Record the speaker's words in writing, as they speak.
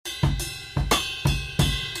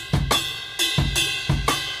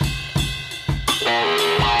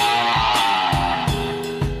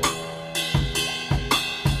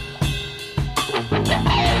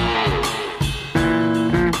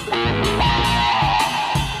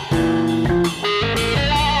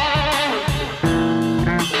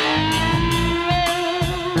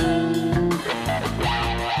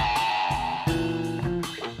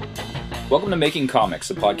Welcome to Making Comics,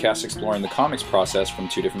 a podcast exploring the comics process from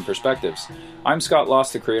two different perspectives. I'm Scott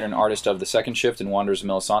Lost, the creator and artist of The Second Shift and Wanderers of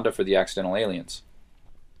Melisande for The Accidental Aliens.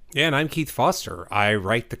 Yeah, and I'm Keith Foster. I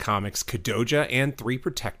write the comics Kadoja and Three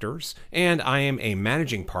Protectors, and I am a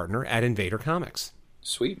managing partner at Invader Comics.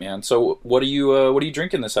 Sweet, man. So what are you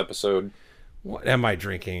drinking this episode? What am I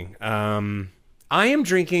drinking?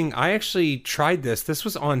 I actually tried this. This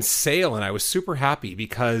was on sale, and I was super happy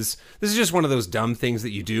because this is just one of those dumb things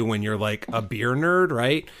that you do when you're like a beer nerd,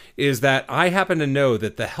 right? Is that I happen to know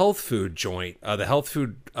that the health food joint, the health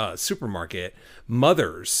food supermarket,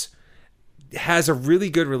 Mother's, has a really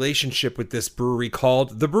good relationship with this brewery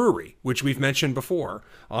called The Brewery, which we've mentioned before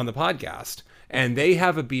on the podcast. And they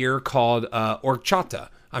have a beer called Horchata.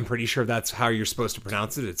 I'm pretty sure that's how you're supposed to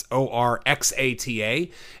pronounce it. It's Orxata.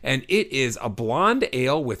 And it is a blonde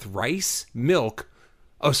ale with rice, milk,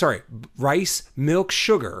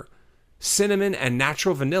 sugar, cinnamon, and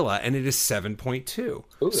natural vanilla. And it is 7.2.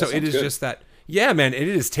 Ooh, so it is good. just that. Yeah, man, it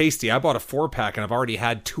is tasty. I bought a 4-pack and I've already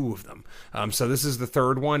had 2 of them. So this is the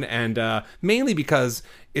third one, and mainly because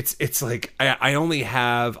it's like I only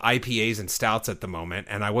have IPAs and stouts at the moment,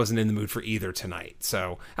 and I wasn't in the mood for either tonight.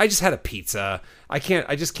 So I just had a pizza. I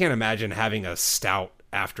just can't imagine having a stout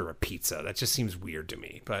after a pizza. That just seems weird to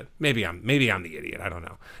me. But maybe I'm the idiot. I don't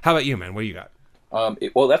know. How about you, man? What do you got?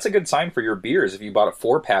 Well, that's a good sign for your beers if you bought a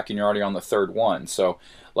 4-pack and you're already on the third one. So,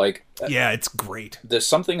 yeah, it's great. There's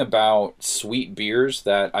something about sweet beers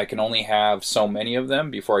that I can only have so many of them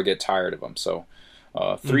before I get tired of them. So,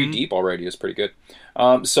 3 deep already is pretty good.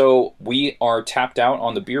 So we are tapped out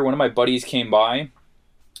on the beer. One of my buddies came by.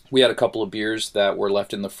 We had a couple of beers that were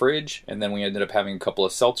left in the fridge, and then we ended up having a couple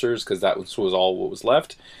of seltzers because that was all what was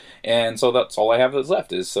left. And so that's all I have that's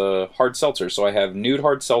left is hard seltzer. So I have Nude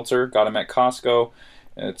Hard Seltzer, got them at Costco.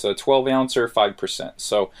 It's a 12-ouncer, 5%.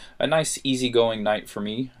 So a nice, easygoing night for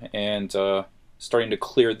me, and starting to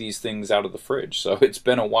clear these things out of the fridge. So it's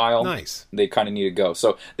been a while. Nice. They kind of need to go.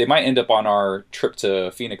 So they might end up on our trip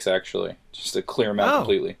to Phoenix, actually, just to clear them out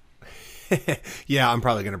completely. Yeah, I'm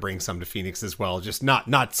probably going to bring some to Phoenix as well. Just not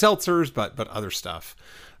seltzers, but other stuff.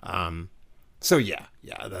 So yeah,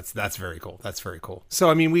 that's very cool. That's very cool. So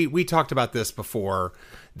I mean, we talked about this before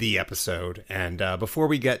the episode, and before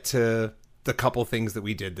we get to the couple things that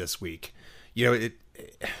we did this week,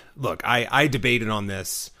 look, I debated on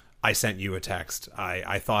this. I sent you a text.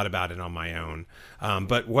 I thought about it on my own.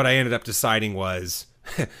 But what I ended up deciding was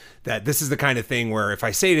that this is the kind of thing where if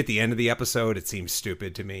I say it at the end of the episode, it seems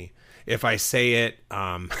stupid to me. If I say it,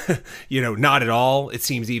 not at all, it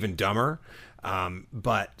seems even dumber.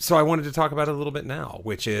 But so I wanted to talk about it a little bit now,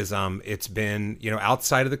 which is, it's been,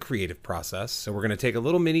 outside of the creative process. So we're going to take a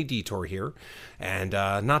little mini detour here and,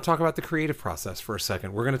 not talk about the creative process for a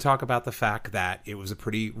second. We're going to talk about the fact that it was a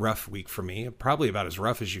pretty rough week for me, probably about as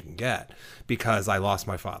rough as you can get, because I lost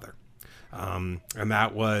my father. And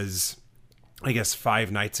that was, I guess,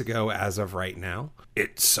 5 nights ago as of right now.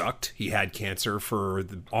 It sucked. He had cancer for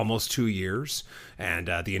almost 2 years, and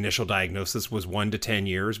the initial diagnosis was 1 to 10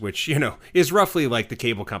 years, which, is roughly like the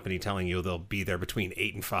cable company telling you they'll be there between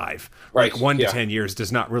 8 and 5. Right. Like 1 to 10 years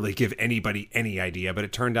does not really give anybody any idea, but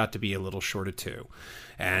it turned out to be a little short of 2.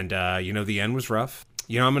 And, the end was rough.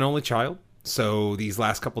 I'm an only child. So these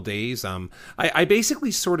last couple days, I basically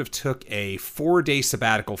sort of took a 4-day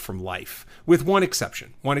sabbatical from life, with one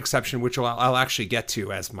exception, which I'll actually get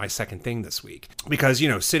to as my second thing this week. Because,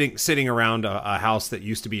 sitting around a house that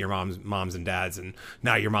used to be your mom's and dad's, and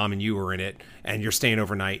now your mom and you are in it, and you're staying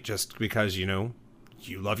overnight just because, you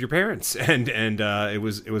love your parents, and it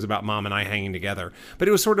was about mom and I hanging together. But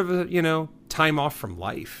it was sort of a, time off from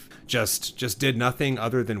life. Just did nothing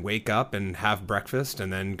other than wake up and have breakfast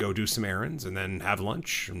and then go do some errands and then have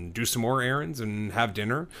lunch and do some more errands and have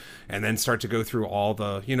dinner and then start to go through all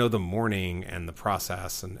the, the mourning and the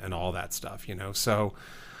process and all that stuff, So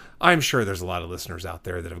I'm sure there's a lot of listeners out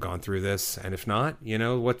there that have gone through this. And if not,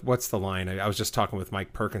 what's the line? I was just talking with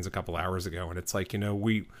Mike Perkins a couple hours ago, and it's like,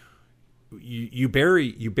 you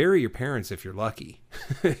bury your parents if you're lucky,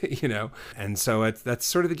 and so that's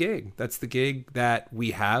sort of the gig. That's the gig that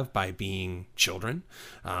we have by being children,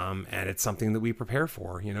 and it's something that we prepare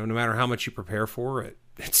for. No matter how much you prepare for it,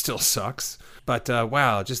 it still sucks. But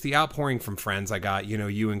wow, just the outpouring from friends I got,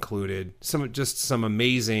 you included, some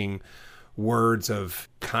amazing words of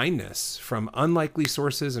kindness from unlikely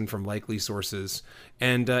sources and from likely sources,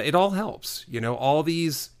 and it all helps. All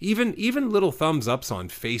these even little thumbs ups on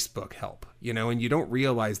Facebook help, and you don't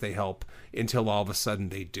realize they help until all of a sudden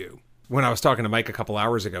they do. When I was talking to Mike a couple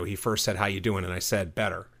hours ago, he first said, "How you doing?" and I said,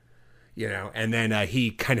 "Better," and then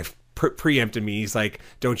he kind of preempted me. He's like,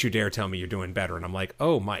 "Don't you dare tell me you're doing better." And I'm like,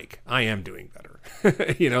 "Oh, Mike, I am doing better."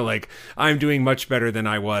 Like I'm doing much better than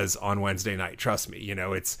I was on Wednesday night. Trust me,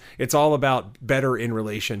 it's all about better in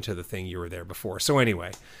relation to the thing you were there before. So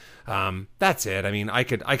anyway, that's it. I mean, I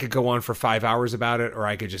could go on for 5 hours about it, or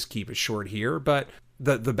I could just keep it short here, but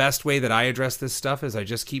the best way that I address this stuff is I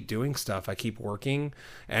just keep doing stuff. I keep working.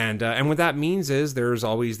 And what that means is there's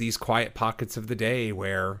always these quiet pockets of the day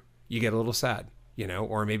where you get a little sad,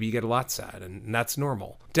 or maybe you get a lot sad, and that's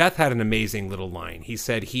normal. Death had an amazing little line. He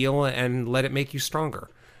said, heal and let it make you stronger.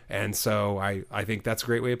 And so I think that's a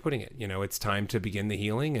great way of putting it. It's time to begin the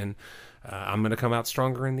healing, and I'm going to come out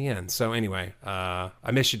stronger in the end. So anyway, I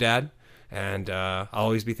miss you, Dad, and I'll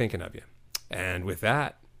always be thinking of you. And with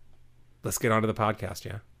that, let's get on to the podcast,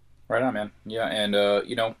 yeah? Right on, man. Yeah, and,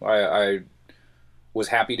 I was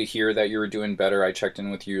happy to hear that you were doing better. I checked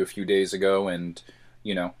in with you a few days ago, and,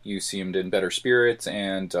 you seemed in better spirits,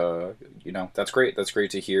 and, that's great. That's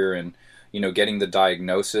great to hear, and, getting the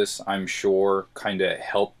diagnosis, I'm sure, kind of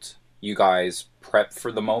helped you guys prep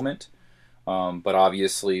for the moment. But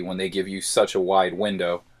obviously, when they give you such a wide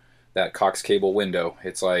window, that Cox Cable window,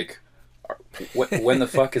 it's like, when the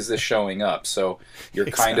fuck is this showing up? So you're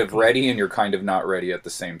kind of ready and you're kind of not ready at the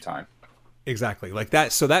same time. Exactly. Like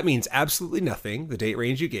that. So that means absolutely nothing, the date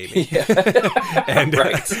range you gave me. Yeah. and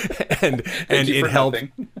right. and it helped.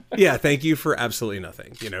 Yeah, thank you for absolutely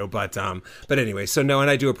nothing, but anyway, so no, and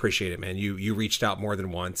I do appreciate it, man. You reached out more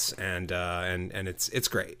than once, and it's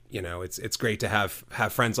great. It's great to have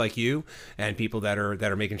friends like you and people that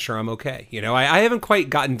are making sure I'm okay. I haven't quite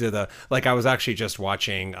gotten to I was actually just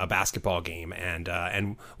watching a basketball game,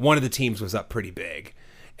 and one of the teams was up pretty big.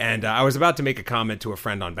 And I was about to make a comment to a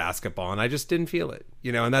friend on basketball, and I just didn't feel it,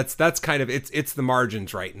 and that's kind of, it's the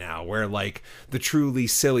margins right now where like the truly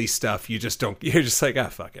silly stuff, you're just like,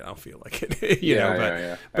 fuck it, I don't feel like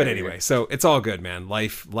it, but anyway, so it's all good, man.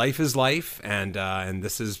 Life is life. And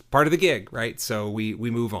this is part of the gig, right? So we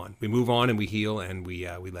move on and we heal, and we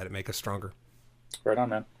let it make us stronger. Right on,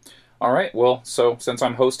 man. All right. Well, so since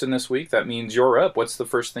I'm hosting this week, that means you're up. What's the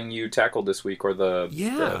first thing you tackled this week, or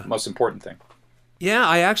the most important thing? Yeah,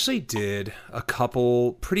 I actually did a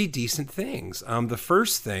couple pretty decent things. The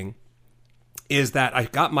first thing is that I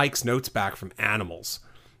got Mike's notes back from Animals.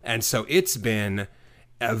 And so it's been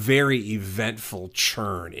a very eventful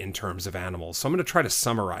churn in terms of Animals. So I'm going to try to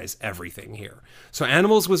summarize everything here. So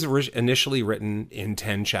Animals was initially written in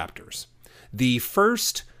 10 chapters. The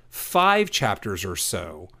first 5 chapters or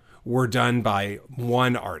so were done by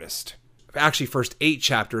one artist. Actually, first 8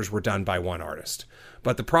 chapters were done by one artist.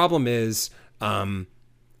 But the problem is,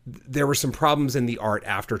 there were some problems in the art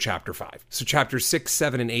after chapter 5. So chapters 6,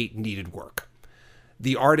 7, and 8 needed work.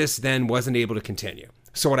 The artist then wasn't able to continue.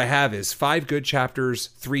 So what I have is 5 good chapters,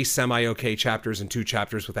 3 semi-okay chapters, and 2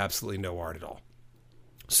 chapters with absolutely no art at all.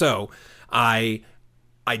 So I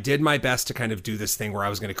did my best to kind of do this thing where I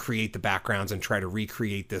was going to create the backgrounds and try to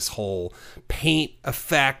recreate this whole paint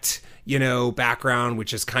effect, background,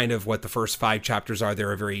 which is kind of what the first 5 chapters are.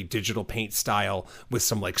 They're a very digital paint style with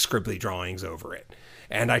some like scribbly drawings over it.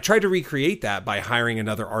 And I tried to recreate that by hiring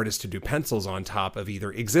another artist to do pencils on top of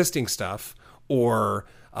either existing stuff or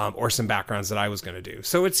some backgrounds that I was going to do.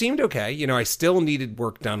 So it seemed okay. I still needed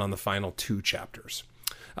work done on the final 2 chapters.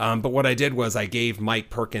 But what I did was I gave Mike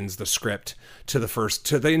Perkins the script to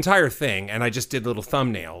the entire thing, and I just did little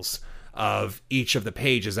thumbnails of each of the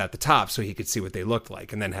pages at the top so he could see what they looked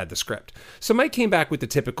like, and then had the script. So Mike came back with the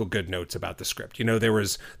typical good notes about the script. There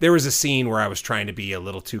was a scene where I was trying to be a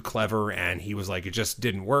little too clever, and he was like, it just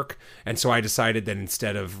didn't work. And so I decided that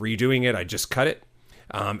instead of redoing it, I just cut it.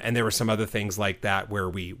 And there were some other things like that where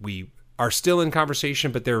we are still in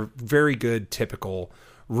conversation, but they're very good, typical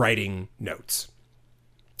writing notes.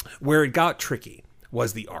 Where it got tricky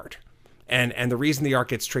was the art. And the reason the art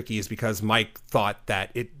gets tricky is because Mike thought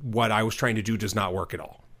that what I was trying to do does not work at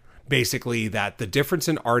all. Basically, that the difference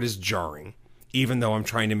in art is jarring, even though I'm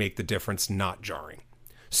trying to make the difference not jarring.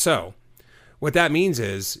 So what that means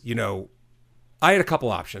is, I had a couple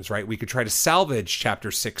options, right? We could try to salvage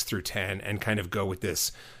chapters 6 through 10 and kind of go with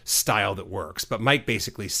this style that works. But Mike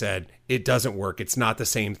basically said, it doesn't work. It's not the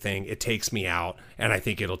same thing. It takes me out, and I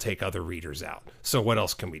think it'll take other readers out. So what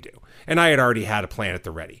else can we do? And I had already had a plan at the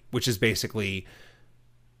ready, which is basically,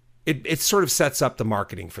 it sort of sets up the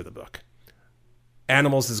marketing for the book.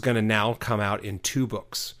 Animals is going to now come out in 2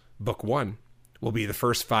 books. Book 1 will be the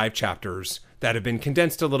first 5 chapters that have been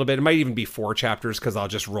condensed a little bit. It might even be 4 chapters because I'll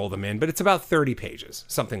just roll them in, but it's about 30 pages,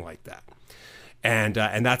 something like that. And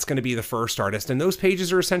that's going to be the first artist. And those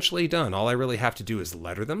pages are essentially done. All I really have to do is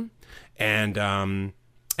letter them and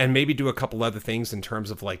maybe do a couple other things in terms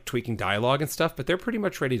of like tweaking dialogue and stuff, but they're pretty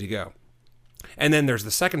much ready to go. And then there's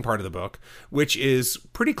the second part of the book, which is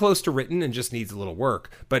pretty close to written and just needs a little work,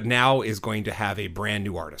 but now is going to have a brand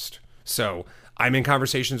new artist. So I'm in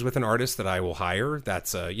conversations with an artist that I will hire.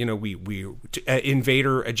 That's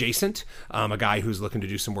Invader adjacent, a guy who's looking to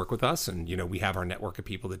do some work with us, and we have our network of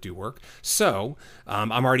people that do work. So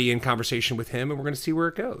I'm already in conversation with him, and we're going to see where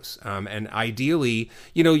it goes. And ideally,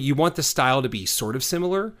 you want the style to be sort of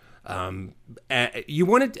similar. You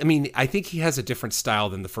want it. I mean, I think he has a different style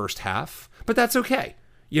than the first half, but that's okay.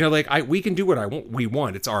 We can do what we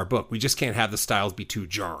want. It's our book. We just can't have the styles be too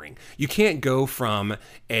jarring. You can't go from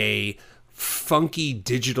a funky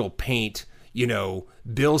digital paint,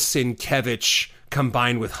 Bill Sienkiewicz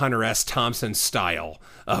combined with Hunter S. Thompson style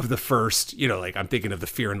of the first, I'm thinking of the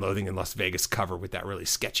Fear and Loathing in Las Vegas cover with that really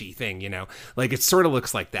sketchy thing, it sort of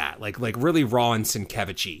looks like that, like really raw and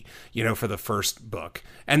Sienkiewicz-y, for the first book.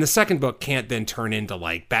 And the second book can't then turn into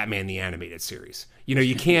like Batman the Animated Series.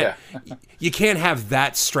 You can't you can't have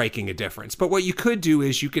that striking a difference. But what you could do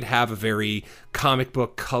is you could have a very comic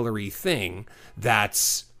book colory thing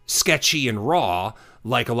that's sketchy and raw,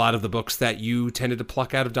 like a lot of the books that you tended to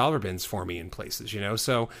pluck out of dollar bins for me in places,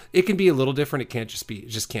 So it can be a little different. It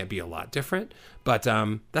can't be a lot different. But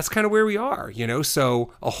that's kind of where we are,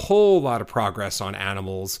 So a whole lot of progress on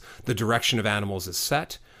Animals. The direction of Animals is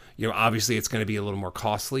set. Obviously it's going to be a little more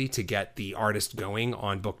costly to get the artist going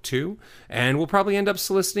on book 2, and we'll probably end up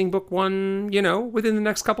soliciting book 1, within the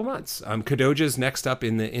next couple months. Kadoja's next up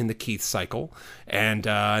in the Keith cycle, and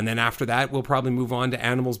then after that we'll probably move on to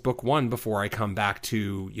Animals book 1 before I come back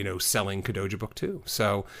to selling Kadoja book 2.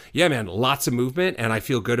 So yeah, man, lots of movement, and I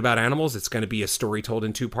feel good about Animals. It's going to be a story told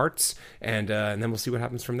in 2 parts, and then we'll see what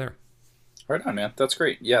happens from there. Right on, man. That's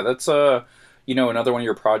great. Yeah, that's another one of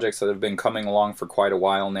your projects that have been coming along for quite a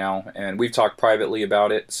while now, and we've talked privately about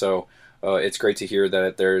it, so it's great to hear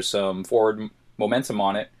that there's some forward momentum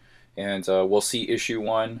on it, and we'll see issue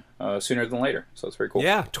 1 sooner than later, so it's very cool.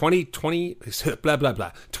 Yeah, 2020, blah, blah,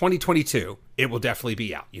 blah, 2022, it will definitely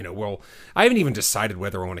be out. I haven't even decided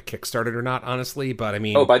whether I want to Kickstart it or not, honestly, but I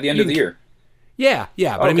mean... Oh, by the end of the year? Yeah,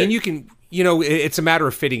 but okay. I mean, you can... it's a matter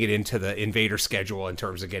of fitting it into the Invader schedule in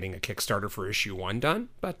terms of getting a Kickstarter for issue 1 done,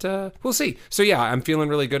 but we'll see. So yeah, I'm feeling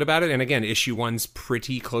really good about it. And again, issue 1's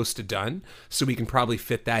pretty close to done, so we can probably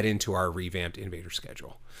fit that into our revamped Invader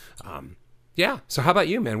schedule. Yeah. So how about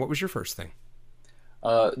you, man? What was your first thing?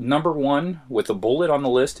 Number 1 with a bullet on the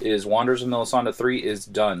list is Wanderers of Melisande 3 is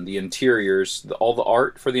done. The interiors, all the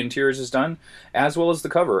art for the interiors is done, as well as the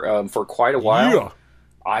cover. For quite a while. Yeah.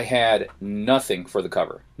 I had nothing for the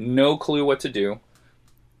cover. No clue what to do.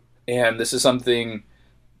 And this is something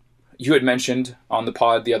you had mentioned on the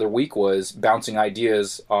pod the other week, was bouncing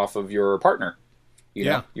ideas off of your partner.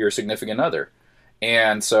 Your significant other.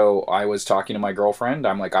 And so I was talking to my girlfriend.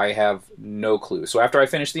 I'm like, I have no clue. So after I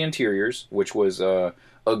finished the interiors, which was a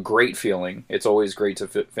great feeling. It's always great to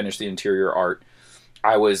finish the interior art.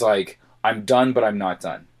 I was like, I'm done, but I'm not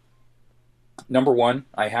done. Number 1,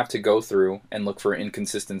 I have to go through and look for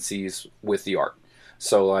inconsistencies with the art.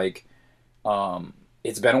 So,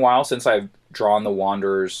 it's been a while since I've drawn the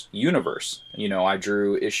Wanderers universe. I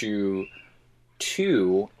drew issue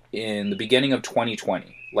 2 in the beginning of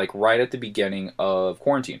 2020, right at the beginning of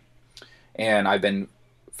quarantine. And I've been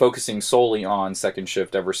focusing solely on Second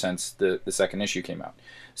Shift ever since the second issue came out.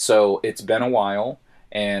 So, it's been a while.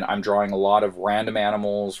 And I'm drawing a lot of random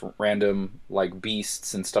animals, random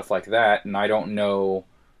beasts and stuff like that. And I don't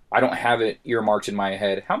have it earmarked in my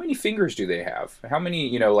head. How many fingers do they have? How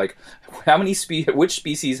many, how many which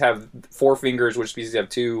species have 4 fingers? Which species have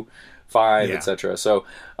 2, 5, etc. So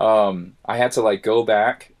I had to go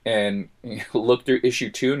back and look through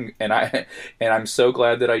issue 2, and I'm so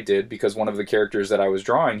glad that I did, because one of the characters that I was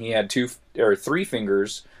drawing, he had 2 or 3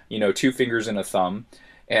 fingers, 2 fingers and a thumb.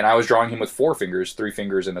 And I was drawing him with 4 fingers, 3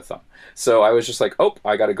 fingers, and a thumb. So I was just like,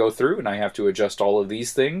 I got to go through, and I have to adjust all of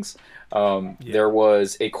these things. There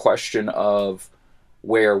was a question of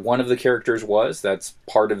where one of the characters was. That's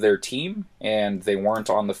part of their team, and they weren't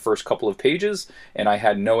on the first couple of pages, and I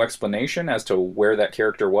had no explanation as to where that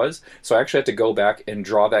character was. So I actually had to go back and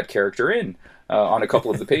draw that character in on a couple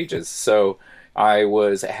of the pages. So I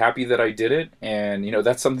was happy that I did it, and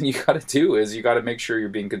that's something you got to do, is you got to make sure you're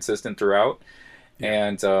being consistent throughout.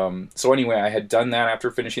 And so anyway, I had done that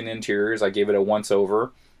after finishing the interiors. I gave it a once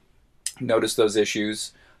over, noticed those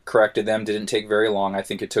issues, corrected them. Didn't take very long. I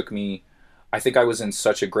think I was in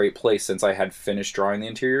such a great place since I had finished drawing the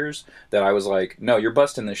interiors that I was like, no, you're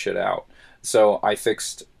busting this shit out. So I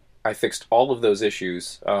fixed all of those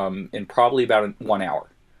issues in probably about 1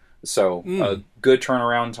 hour. So a good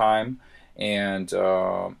turnaround time. And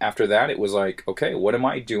after that, it was like, okay, what am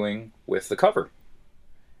I doing with the cover?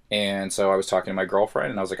 And so I was talking to my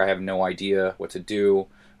girlfriend, and I was like, I have no idea what to do.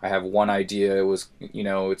 I have one idea. It was,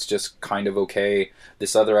 it's just kind of okay.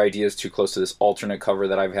 This other idea is too close to this alternate cover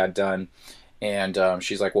that I've had done. And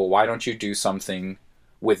she's like, well, why don't you do something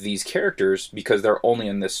with these characters? Because they're only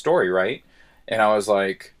in this story, right? And I was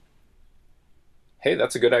like, hey,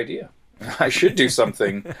 that's a good idea. I should do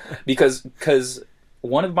something. because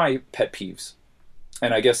one of my pet peeves,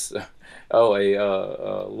 and I guess,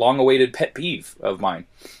 a long-awaited pet peeve of mine.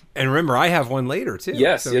 And remember, I have one later, too.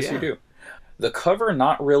 Yes, so, yes, yeah. You do. The cover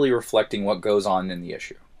not really reflecting what goes on in the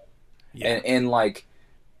issue. Yeah. And like,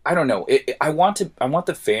 I don't know. I want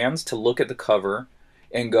the fans to look at the cover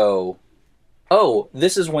and go, oh,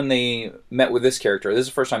 this is when they met with this character. This is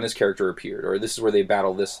the first time this character appeared. Or this is where they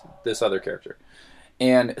battle this other character.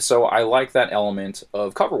 And so I like that element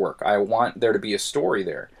of cover work. I want there to be a story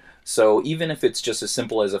there. So even if it's just as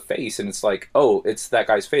simple as a face, and it's like, oh, it's that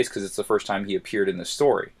guy's face because it's the first time he appeared in the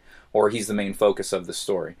story, or he's the main focus of the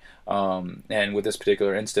story. And with this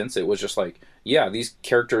particular instance, it was just like, yeah, these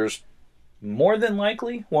characters more than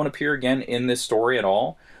likely won't appear again in this story at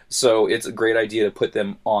all. So it's a great idea to put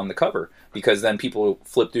them on the cover, because then people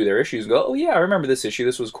flip through their issues and go, oh yeah, I remember this issue.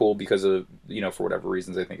 This was cool because of, for whatever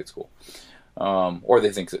reasons they think it's cool. Or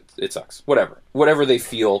they think it sucks. Whatever they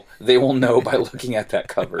feel, they will know by looking at that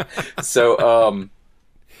cover. So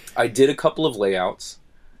I did a couple of layouts,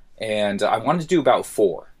 and I wanted to do about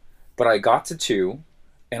 4. But I got to 2,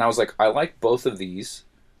 and I was like, I like both of these.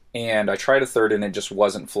 And I tried a third, and it just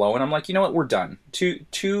wasn't flowing. I'm like, you know what? We're done.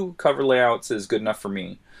 Two cover layouts is good enough for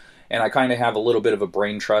me. And I kind of have a little bit of a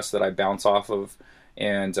brain trust that I bounce off of.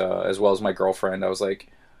 And as well as my girlfriend, I was like,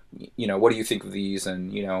 what do you think of these?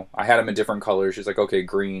 And, I had them in different colors. She's like, okay,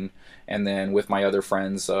 green. And then with my other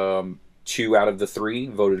friends, 2 out of the 3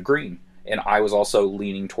 voted green. And I was also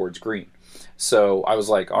leaning towards green. So I was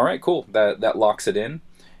like, all right, cool. That locks it in.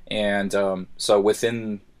 And so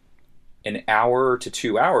within an hour to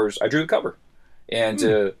 2 hours, I drew the cover. And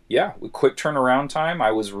with quick turnaround time,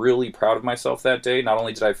 I was really proud of myself that day. Not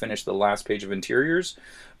only did I finish the last page of interiors,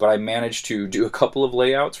 but I managed to do a couple of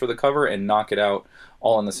layouts for the cover and knock it out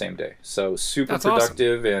all in the same day. So super That's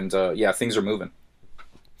productive, awesome. And things are moving.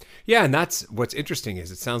 Yeah, and that's what's interesting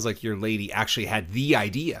is it sounds like your lady actually had the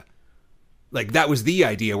idea. Like that was the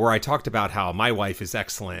idea where I talked about how my wife is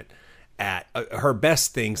excellent at her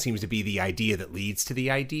best thing seems to be the idea that leads to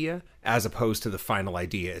the idea as opposed to the final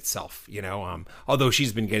idea itself, although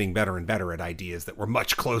she's been getting better and better at ideas that were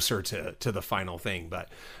much closer to the final thing. But,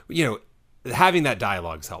 having that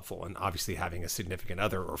dialogue is helpful, and obviously having a significant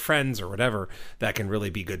other or friends or whatever that can really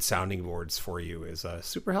be good sounding boards for you is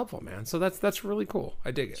super helpful, man. So that's really cool.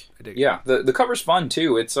 I dig it. Yeah, the cover's fun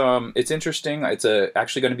too. It's interesting. It's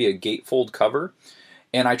actually going to be a gatefold cover.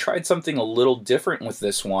 And I tried something a little different with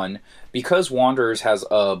this one because Wanderers has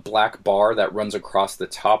a black bar that runs across the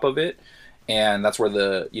top of it, and that's where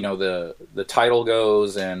the title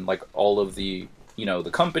goes, and like all of the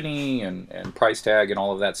the company and price tag and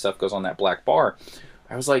all of that stuff goes on that black bar.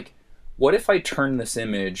 I was like, what if I turn this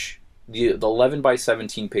image, the 11 by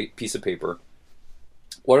 17 piece of paper,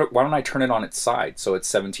 why don't I turn it on its side so it's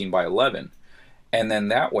 17 by 11, and then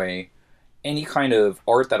that way, any kind of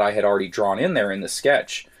art that I had already drawn in there in the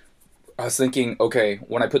sketch, I was thinking, okay,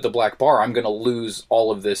 when I put the black bar, I'm going to lose all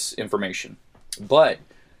of this information. But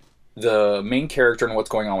the main character and what's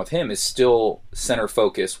going on with him is still center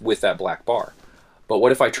focus with that black bar. But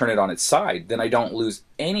what if I turn it on its side? Then I don't lose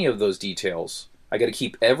any of those details. I got to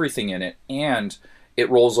keep everything in it, and it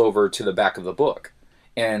rolls over to the back of the book.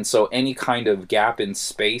 And so any kind of gap in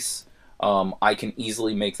space, I can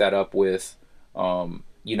easily make that up with...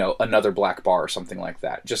 another black bar or something like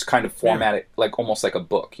that. Just kind of format it like almost like a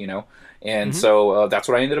book, And so that's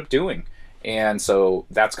what I ended up doing. And so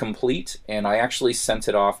that's complete. And I actually sent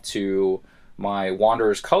it off to my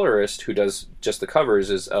Wanderers colorist who does just the covers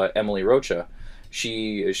is Emily Rocha.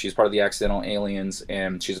 She's part of the Accidental Aliens,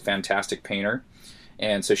 and she's a fantastic painter.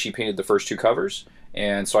 And so she painted the first 2 covers.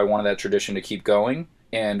 And so I wanted that tradition to keep going.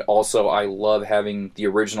 And also I love having the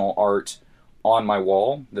original art on my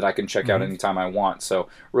wall that I can check out anytime I want. So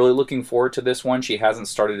really looking forward to this one. She hasn't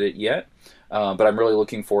started it yet, but I'm really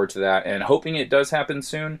looking forward to that and hoping it does happen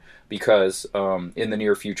soon because in the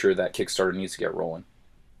near future that Kickstarter needs to get rolling.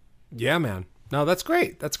 Yeah, man. No, that's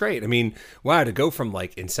great. That's great. I mean, wow, to go from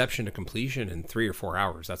like inception to completion in 3 or 4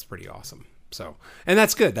 hours, that's pretty awesome. So, and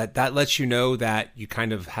that's good. That lets you know that you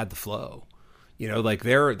kind of had the flow. You know, like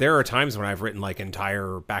there are times when I've written like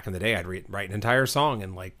back in the day, write an entire song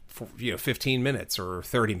in like 15 minutes or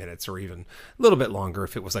 30 minutes or even a little bit longer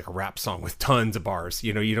if it was like a rap song with tons of bars.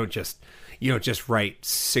 You know, you don't just write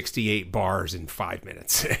 68 bars in 5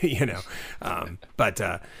 minutes, you know. But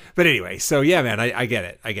anyway, so yeah, man, I get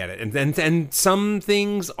it. And some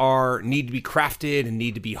things need to be crafted and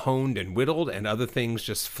need to be honed and whittled, and other things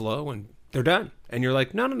just flow and they're done. And you're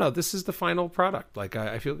like, no, this is the final product. Like,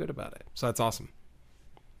 I feel good about it. So that's awesome.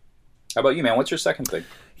 How about you, man? What's your second thing?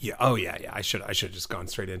 Yeah. Oh, yeah. I should have just gone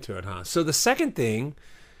straight into it, huh? So the second thing,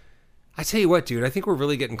 I tell you what, dude, I think we're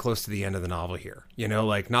really getting close to the end of the novel here. You know,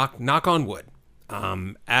 like knock on wood.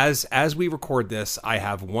 As we record this, I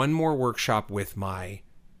have one more workshop with my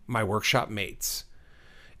workshop mates.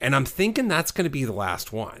 And I'm thinking that's going to be the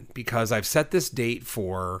last one, because I've set this date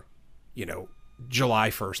for, you know, July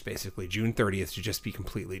 1st, basically June 30th, to just be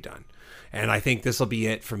completely done. And I think this will be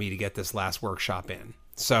it for me to get this last workshop in.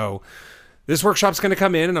 So this workshop's going to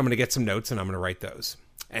come in and I'm going to get some notes and I'm going to write those.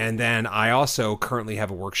 And then I also currently have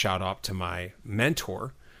a workshop up to my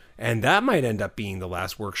mentor, and that might end up being the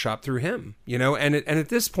last workshop through him, you know, and at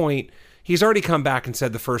this point, he's already come back and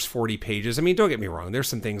said the first 40 pages. I mean, don't get me wrong, there's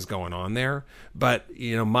some things going on there, but,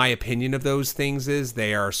 you know, my opinion of those things is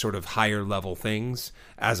they are sort of higher level things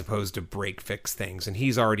as opposed to break fix things. And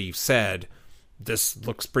he's already said, this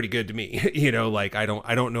looks pretty good to me. You know, like, I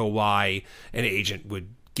don't know why an agent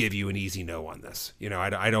would give you an easy no on this. You know,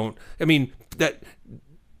 I mean,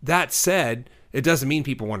 that said, it doesn't mean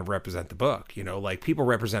people want to represent the book. You know, like, people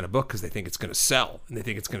represent a book because they think it's going to sell and they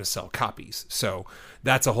think it's going to sell copies. So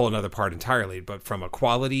that's a whole nother part entirely. But from a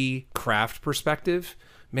quality craft perspective,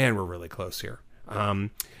 man, we're really close here.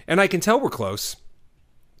 And I can tell we're close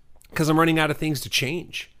because I'm running out of things to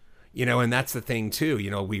change, you know, and that's the thing too. You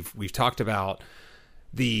know, we've talked about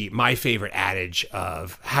my favorite adage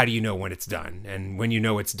of how do you know when it's done? And when you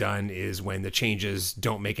know it's done is when the changes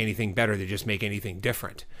don't make anything better. They just make anything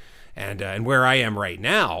different. And where I am right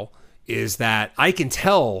now is that I can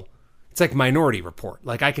tell, it's like Minority Report.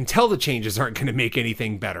 Like, I can tell the changes aren't going to make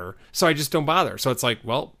anything better. So I just don't bother. So it's like,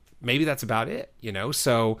 well, maybe that's about it, you know?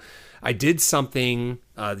 So I did something,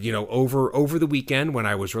 you know, over the weekend when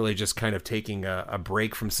I was really just kind of taking a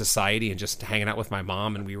break from society and just hanging out with my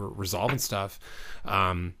mom and we were resolving stuff.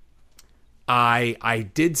 I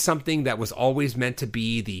did something that was always meant to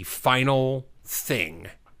be the final thing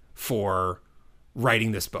for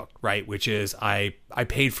writing this book, right? Which is I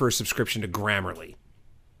paid for a subscription to Grammarly.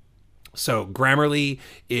 So Grammarly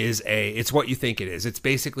is it's what you think it is. It's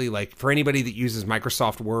basically like, for anybody that uses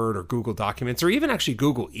Microsoft Word or Google Documents, or even actually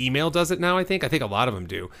Google Email does it now, I think a lot of them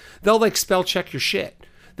do. They'll like spell check your shit.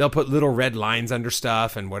 They'll put little red lines under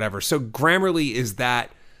stuff and whatever. So Grammarly is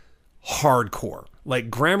that hardcore. Like,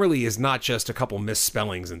 Grammarly is not just a couple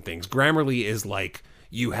misspellings and things. Grammarly is like,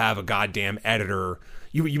 you have a goddamn editor.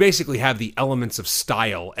 You basically have the elements of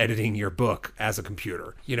style editing your book as a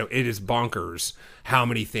computer. You know, it is bonkers how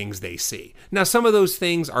many things they see. Now, some of those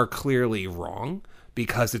things are clearly wrong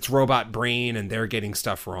because it's robot brain and they're getting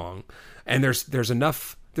stuff wrong. And there's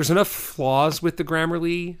enough flaws with the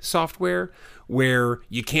Grammarly software where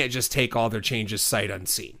you can't just take all their changes sight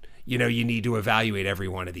unseen. You know, you need to evaluate every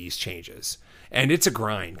one of these changes. And it's a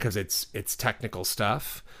grind because it's technical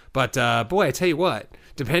stuff. But boy, I tell you what,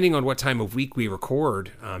 depending on what time of week we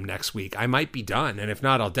record next week, I might be done. And if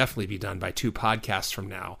not, I'll definitely be done by 2 podcasts from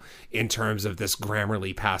now in terms of this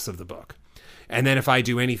Grammarly pass of the book. And then if I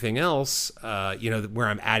do anything else, you know, where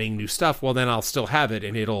I'm adding new stuff, well, then I'll still have it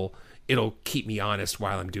and it'll keep me honest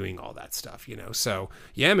while I'm doing all that stuff, you know? So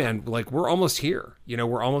yeah, man, like, we're almost here. You know,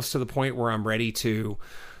 we're almost to the point where I'm ready to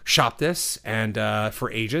shop this and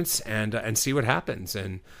for agents and see what happens.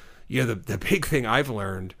 And, you know, the big thing I've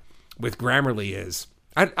learned with Grammarly is,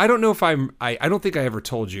 I don't know if I don't think I ever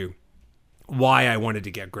told you why I wanted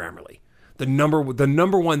to get Grammarly. The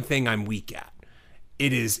number one thing I'm weak at,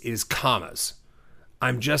 it is commas.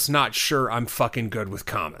 I'm just not sure I'm fucking good with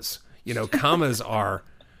commas. You know, commas are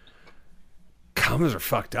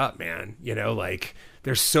fucked up, man. You know, like,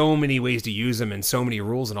 there's so many ways to use them and so many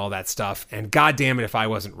rules and all that stuff. And God damn it if I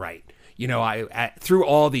wasn't right. You know, through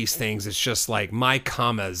all these things, it's just like my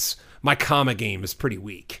comma game is pretty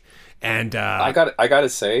weak. And I gotta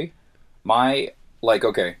say, my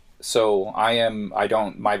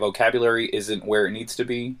vocabulary isn't where it needs to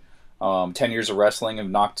be. 10 years of wrestling have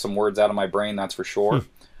knocked some words out of my brain, that's for sure.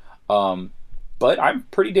 But I'm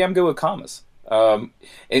pretty damn good with commas. And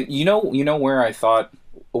you know where I thought,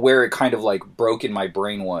 where it kind of like broke in my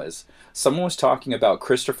brain was, someone was talking about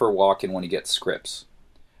Christopher Walken when he gets scripts.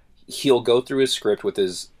 He'll go through his script with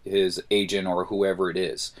his agent or whoever it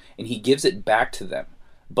is, and he gives it back to them.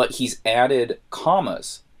 but he's added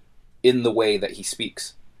commas in the way that he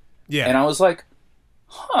speaks. Yeah. And I was like,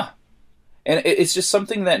 huh. And it's just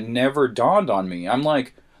something that never dawned on me. I'm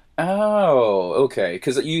like, oh, okay.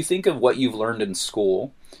 Because you think of what you've learned in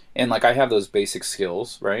school, and like I have those basic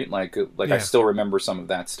skills, right? Like I still remember some of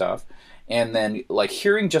that stuff. And then like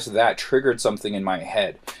hearing just that triggered something in my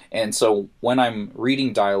head. And so when I'm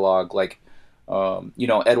reading dialogue, like,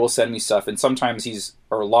 Ed will send me stuff, and sometimes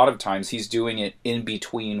a lot of times he's doing it in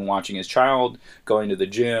between watching his child, going to the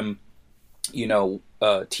gym,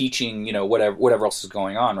 teaching, whatever else is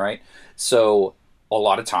going on, right? So a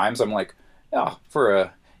lot of times I'm like, yeah, for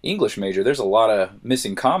a English major, there's a lot of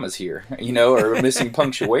missing commas here, or missing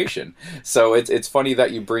punctuation. So it's funny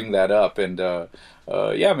that you bring that up, and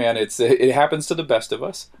yeah, man, it happens to the best of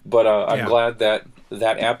us. But I'm glad that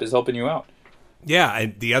app is helping you out. Yeah,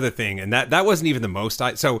 and the other thing, and that wasn't even the most.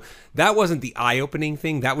 So that wasn't the eye-opening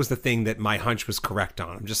thing. That was the thing that my hunch was correct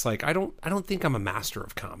on. I'm just like, I don't think I'm a master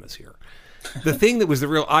of commas here. The thing that was the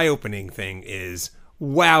real eye-opening thing is,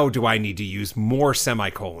 wow, do I need to use more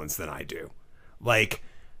semicolons than I do? Like,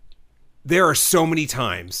 there are so many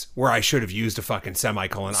times where I should have used a fucking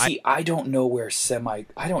semicolon. See, I don't know where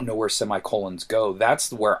semicolons go.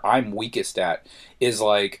 That's where I'm weakest at. Is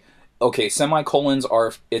like, okay, semicolons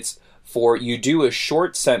it's for you do a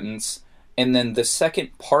short sentence, and then the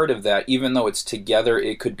second part of that, even though it's together,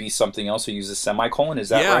 it could be something else. So use a semicolon. Is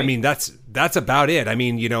that right? Yeah, I mean that's about it. I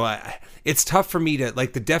mean, it's tough for me to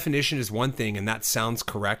like. The definition is one thing, and that sounds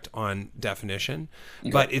correct on definition,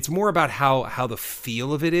 but it's more about how the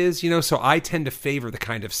feel of it is. So I tend to favor the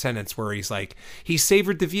kind of sentence where he's like, he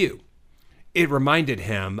savored the view. It reminded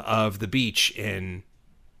him of the beach in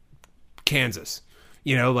Kansas.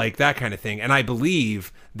 Like that kind of thing. And I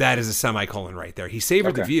believe that is a semicolon right there. He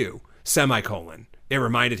savored the view, semicolon. It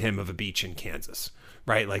reminded him of a beach in Kansas,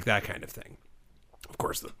 right? Like that kind of thing. Of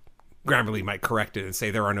course, the Grammarly might correct it and say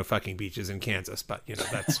there are no fucking beaches in Kansas, but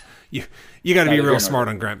that's you got to be real smart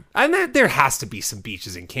on grammar. And there has to be some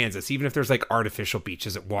beaches in Kansas, even if there's like artificial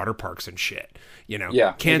beaches at water parks and shit.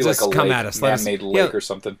 Yeah, Kansas, like come lake, at us. Man-made lake or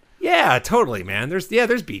something. Yeah, totally, man. There's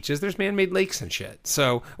beaches, there's man-made lakes and shit.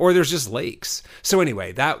 So, or there's just lakes. So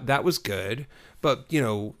anyway, that was good. But,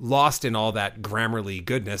 lost in all that Grammarly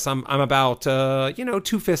goodness, I'm about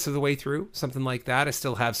 2/5 of the way through, something like that. I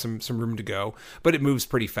still have some room to go, but it moves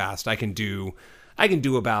pretty fast. I can do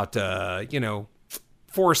about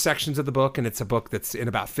 4 sections of the book, and it's a book that's in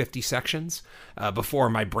about 50 sections before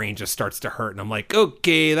my brain just starts to hurt, and I'm like,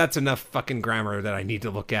 okay, that's enough fucking grammar that I need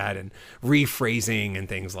to look at, and rephrasing and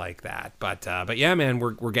things like that. But yeah, man,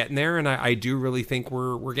 we're getting there, and I do really think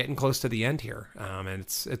we're getting close to the end here, and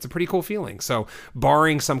it's a pretty cool feeling. So,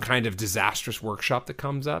 barring some kind of disastrous workshop that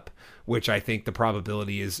comes up, which I think the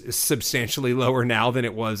probability is substantially lower now than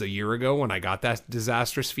it was a year ago when I got that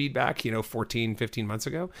disastrous feedback, 14, 15 months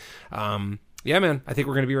ago. Yeah, man, I think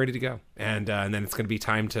we're going to be ready to go. And then it's going to be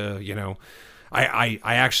time to, I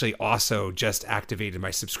actually also just activated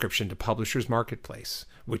my subscription to Publishers Marketplace,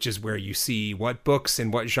 which is where you see what books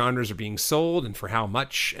and what genres are being sold and for how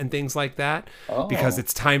much and things like that. Oh. Because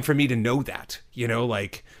it's time for me to know that,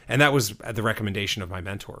 and that was the recommendation of my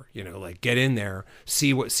mentor, get in there,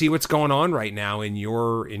 see what's going on right now in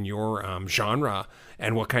your genre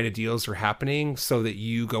and what kind of deals are happening so that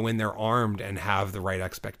you go in there armed and have the right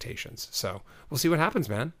expectations. So we'll see what happens,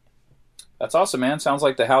 man. That's awesome, man. Sounds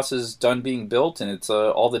like the house is done being built, and it's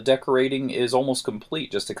all the decorating is almost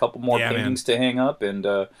complete. Just a couple more paintings to hang up, and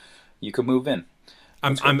you can move in.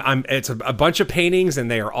 It's a bunch of paintings, and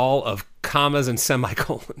they are all of commas and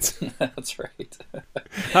semicolons. That's right.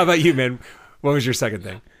 How about you, man? What was your second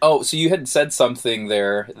thing? Oh, so you had said something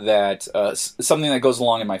there that something that goes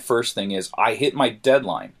along in my first thing is I hit my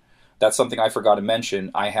deadline. That's something I forgot to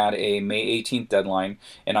mention. I had a May 18th deadline,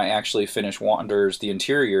 and I actually finished Wanderers, the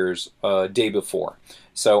interiors, day before.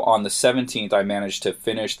 So on the 17th, I managed to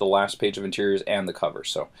finish the last page of interiors and the cover.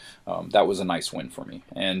 So that was a nice win for me.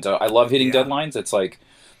 And I love hitting deadlines. It's like,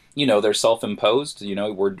 they're self-imposed.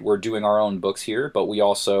 We're doing our own books here, but we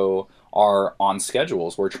also are on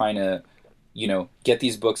schedules. We're trying to get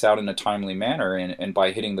these books out in a timely manner, and by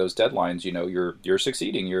hitting those deadlines, you're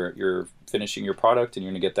succeeding. You're finishing your product, and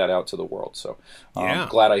you're going to get that out to the world. So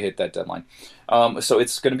glad I hit that deadline. So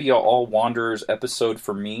it's going to be an all Wanderers episode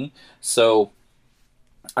for me. So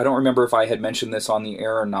I don't remember if I had mentioned this on the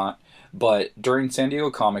air or not, but during San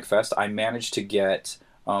Diego Comic Fest, I managed to get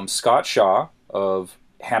Scott Shaw of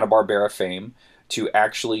Hanna-Barbera fame to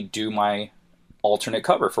actually do my alternate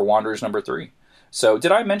cover for Wanderers number 3. So,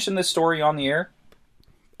 did I mention this story on the air?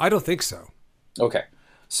 I don't think so. Okay.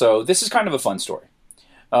 So, this is kind of a fun story.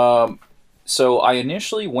 So I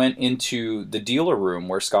initially went into the dealer room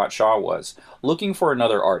where Scott Shaw was, looking for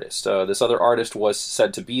another artist. This other artist was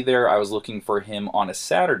said to be there. I was looking for him on a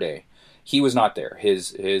Saturday. He was not there.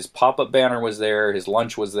 His pop-up banner was there. His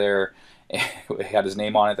lunch was there. It had his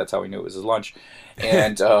name on it. That's how we knew it was his lunch.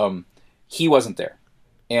 And he wasn't there.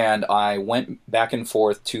 And I went back and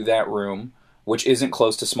forth to that room, which isn't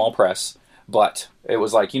close to Small Press, but it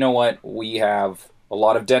was like, you know what? We have a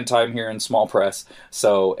lot of den time here in Small Press,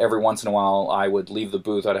 so every once in a while I would leave the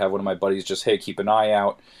booth. I'd have one of my buddies just, hey, keep an eye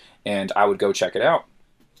out, and I would go check it out.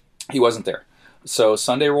 He wasn't there. So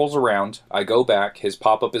Sunday rolls around, I go back, his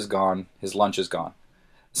pop-up is gone, his lunch is gone.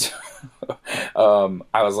 So,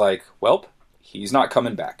 I was like, welp, he's not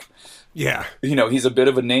coming back. Yeah. You know, he's a bit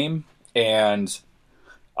of a name, and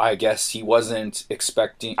I guess he wasn't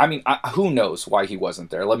expecting... I mean, who knows why he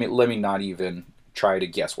wasn't there? Let me not even try to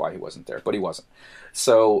guess why he wasn't there, but he wasn't.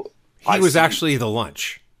 So he was actually the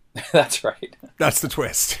lunch. That's right. That's the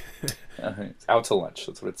twist. Out to lunch.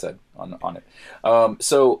 That's what it said on it.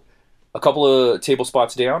 So a couple of table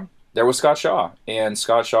spots down, there was Scott Shaw. And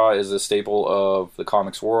Scott Shaw is a staple of the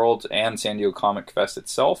comics world and San Diego Comic Fest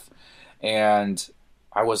itself. And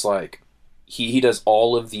I was like, he does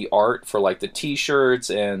all of the art for like the t-shirts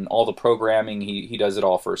and all the programming. He does it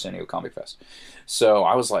all for San Diego Comic Fest. So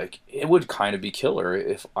I was like, it would kind of be killer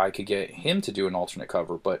if I could get him to do an alternate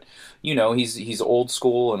cover. But, you know, he's old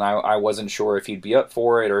school, and I wasn't sure if he'd be up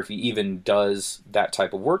for it or if he even does that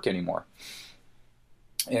type of work anymore.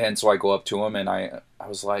 And so I go up to him, and I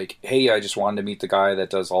was like, hey, I just wanted to meet the guy that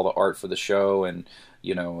does all the art for the show, and,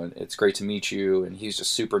 you know, it's great to meet you. And he's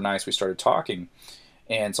just super nice. We started talking.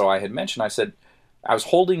 And so I had mentioned, I said, I was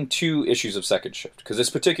holding 2 issues of Second Shift, because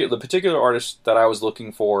the particular artist that I was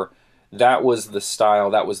looking for, that was the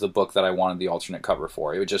style, that was the book that I wanted the alternate cover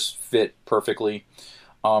for. It would just fit perfectly.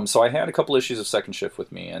 So I had a couple issues of Second Shift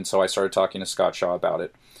with me, and so I started talking to Scott Shaw about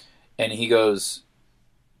it. And he goes,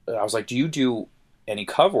 I was like, do you do any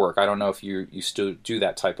cover work? I don't know if you still do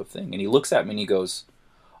that type of thing. And he looks at me and he goes,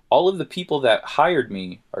 all of the people that hired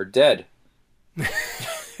me are dead.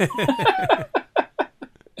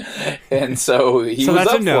 And so he was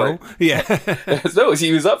up for it. Yeah. So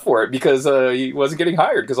he was up for it because he wasn't getting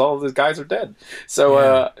hired because all of his guys are dead.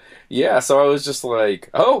 So so I was just like,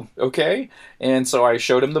 oh, okay. And so I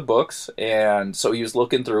showed him the books, and so he was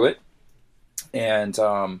looking through it, and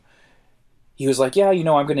he was like, yeah, you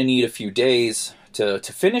know, I'm going to need a few days to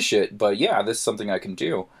finish it, but yeah, this is something I can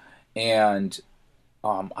do. And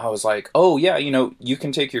I was like, oh yeah, you know, you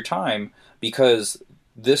can take your time, because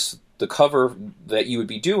the cover that you would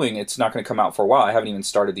be doing, it's not going to come out for a while. I haven't even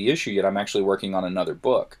started the issue yet. I'm actually working on another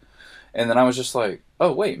book. And then I was just like,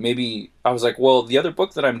 oh, wait, maybe... I was like, well, the other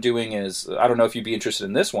book that I'm doing is... I don't know if you'd be interested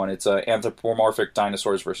in this one. It's Anthropomorphic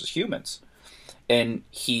Dinosaurs versus Humans. And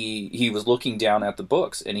he was looking down at the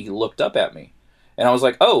books, and he looked up at me. And I was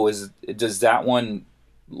like, oh, does that one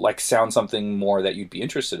like sound something more that you'd be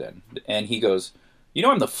interested in? And he goes, you know,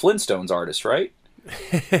 I'm the Flintstones artist, right?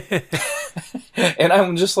 And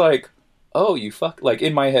I'm just like, oh, you fuck... Like,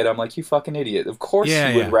 in my head, I'm like, you fucking idiot. Of course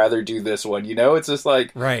you would rather do this one, you know? It's just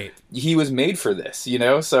like... Right. He was made for this, you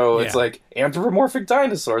know? So it's like, anthropomorphic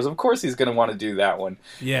dinosaurs. Of course he's going to want to do that one.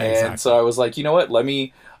 Yeah, and exactly. so I was like, you know what? Let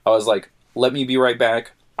me be right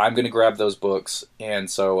back. I'm going to grab those books. And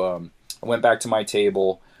so I went back to my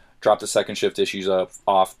table, dropped the Second Shift issues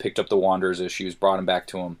off, picked up the Wanderers issues, brought them back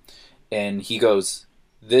to him. And he goes,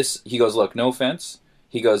 look, no offense.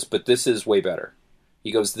 He goes, but this is way better.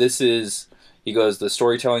 He goes, the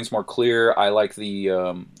storytelling's more clear. I like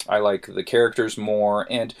the characters more,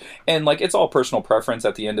 and like, it's all personal preference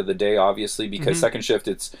at the end of the day, obviously, because Second Shift,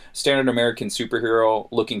 it's standard American superhero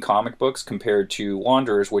looking comic books compared to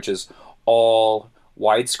Wanderers, which is all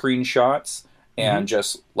widescreen shots and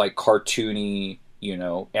just like cartoony, you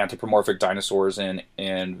know, anthropomorphic dinosaurs and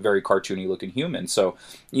very cartoony looking humans. So,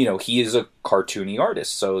 you know, he is a cartoony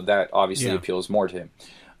artist, so that obviously appeals more to him.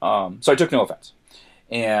 So I took no offense.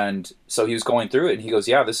 And so he was going through it, and he goes,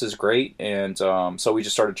 yeah, this is great. And so we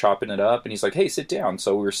just started chopping it up, and he's like, hey, sit down.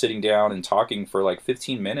 So we were sitting down and talking for like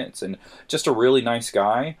 15 minutes, and just a really nice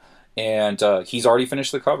guy. And he's already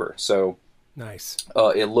finished the cover. So nice.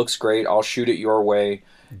 It looks great. I'll shoot it your way.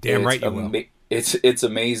 Damn right you will. It's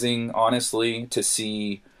amazing, honestly, to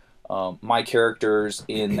see my characters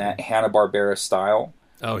in that Hanna-Barbera style.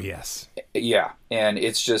 Oh, yes. Yeah, and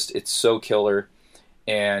it's so killer.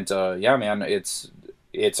 And yeah, man,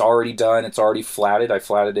 it's already done. It's already flatted. I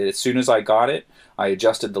flatted it as soon as I got it. I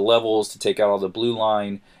adjusted the levels to take out all the blue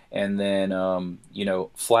line, and then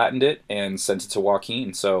flattened it and sent it to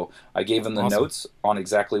Joaquin. So I gave him the notes on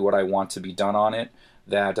exactly what I want to be done on it.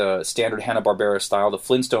 that standard Hanna-Barbera style, the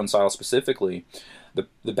Flintstone style specifically.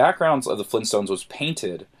 The backgrounds of the Flintstones was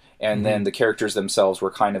painted, and then the characters themselves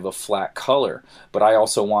were kind of a flat color. But I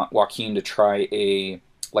also want Joaquin to try a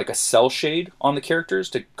cell shade on the characters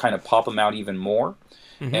to kind of pop them out even more,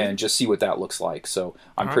 and just see what that looks like. So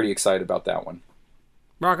I'm pretty excited about that one.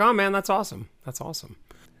 Rock on, man. That's awesome. That's awesome.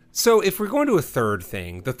 So if we're going to a third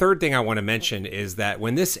thing, the third thing I want to mention is that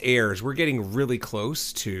when this airs, we're getting really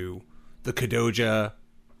close to the Kadoja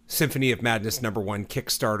Symphony of Madness #1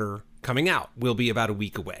 Kickstarter coming out. We'll be about a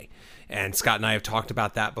week away. And Scott and I have talked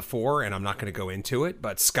about that before, and I'm not going to go into it,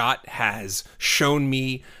 but Scott has shown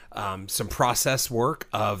me some process work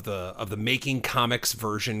of the Making Comics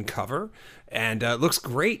version cover, and it looks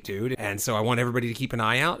great, dude. And so I want everybody to keep an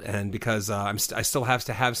eye out, and because I still have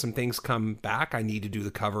to have some things come back, I need to do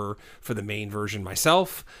the cover for the main version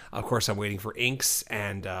myself. Of course, I'm waiting for inks,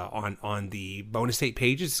 and on the bonus 8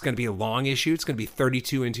 pages, it's going to be a long issue. It's going to be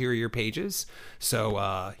 32 interior pages,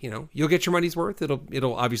 so you'll get your money's worth.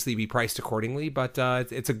 It'll obviously be priced accordingly, but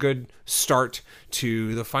it's a good start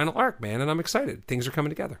to the final arc, man, and I'm excited. Things are coming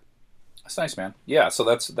together. That's nice, man. Yeah, so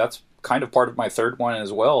that's kind of part of my third one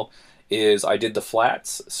as well, is I did the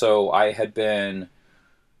flats. So I had been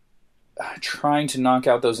trying to knock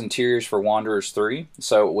out those interiors for Wanderers 3,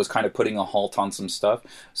 so it was kind of putting a halt on some stuff.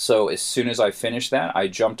 So as soon as I finished that, I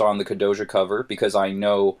jumped on the Kadoja cover, because I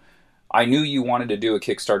knew you wanted to do a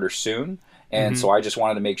Kickstarter soon, and so I just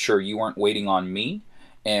wanted to make sure you weren't waiting on me.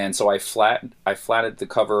 And so I flatted the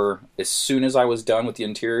cover as soon as I was done with the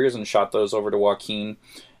interiors, and shot those over to Joaquin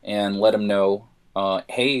and let him know,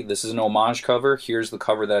 hey, this is an homage cover. Here's the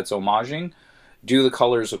cover that it's homaging. Do the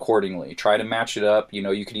colors accordingly. Try to match it up.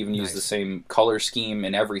 You could even use the same color scheme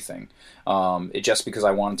and everything. Just because I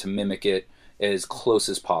wanted to mimic it as close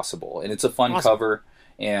as possible. And it's a fun cover,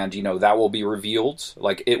 and that will be revealed.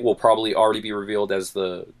 Like, it will probably already be revealed as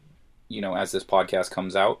as this podcast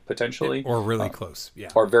comes out, potentially. Or really close, yeah.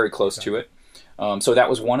 Or very close to it. So that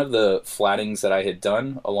was one of the flattings that I had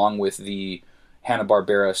done, along with the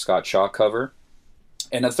Hanna-Barbera Scott Shaw cover,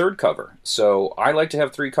 and a third cover. So I like to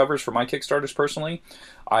have 3 covers for my Kickstarters personally.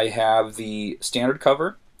 I have the standard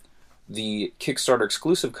cover, the Kickstarter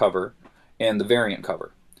exclusive cover, and the variant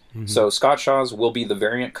cover. So Scott Shaw's will be the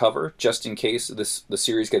variant cover, just in case the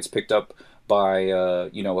series gets picked up by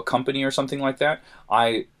a company or something like that.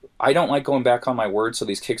 I don't like going back on my word, so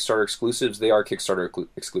these Kickstarter exclusives, they are Kickstarter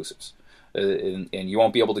exclusives. And you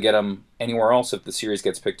won't be able to get them anywhere else if the series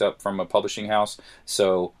gets picked up from a publishing house.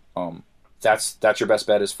 So that's your best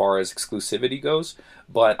bet as far as exclusivity goes.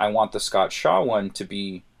 But I want the Scott Shaw one to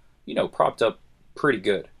be, propped up pretty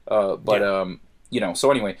good.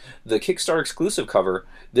 So anyway, the Kickstarter exclusive cover,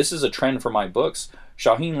 this is a trend for my books.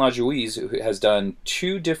 Shaheen Lajuiz, who has done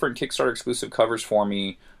 2 different Kickstarter exclusive covers for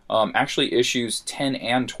me, actually issues 10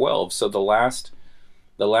 and 12. So the last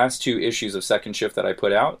 2 issues of Second Shift that I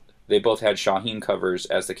put out, they both had Shaheen covers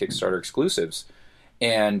as the Kickstarter exclusives.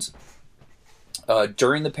 And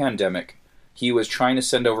during the pandemic, he was trying to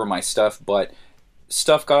send over my stuff, but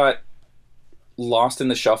stuff got lost in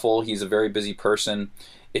the shuffle. He's a very busy person.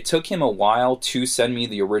 It took him a while to send me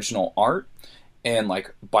the original art, and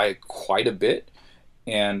by quite a bit,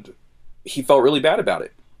 and he felt really bad about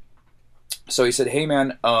it. So he said, hey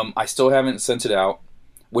man, I still haven't sent it out,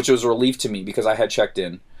 which was a relief to me because I had checked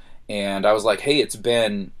in. And I was like, hey, it's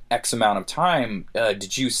been X amount of time.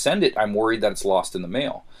 Did you send it? I'm worried that it's lost in the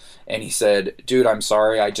mail. And he said, dude, I'm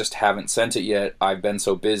sorry. I just haven't sent it yet. I've been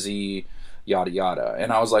so busy, yada, yada.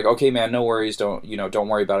 And I was like, okay, man, no worries. Don't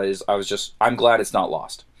worry about it. I'm glad it's not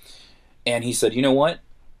lost. And he said, you know what?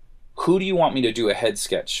 Who do you want me to do a head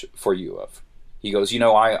sketch for you of? He goes,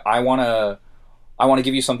 I want to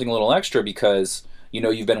give you something a little extra because,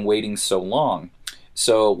 you've been waiting so long.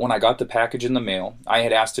 So when I got the package in the mail, I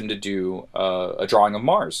had asked him to do a drawing of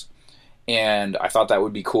Mars. And I thought that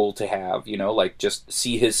would be cool to have, just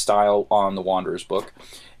see his style on the Wanderers book.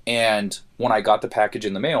 And when I got the package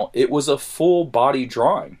in the mail, it was a full body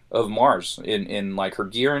drawing of Mars in her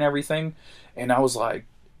gear and everything. And I was like,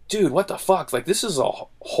 dude, what the fuck? This is a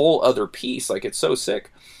whole other piece. It's so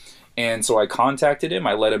sick. And so I contacted him.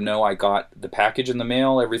 I let him know I got the package in the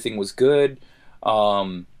mail. Everything was good.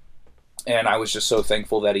 And I was just so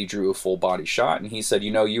thankful that he drew a full body shot. And he said,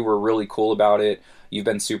 you were really cool about it. You've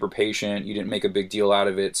been super patient. You didn't make a big deal out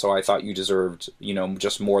of it. So I thought you deserved,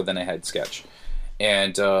 just more than a head sketch.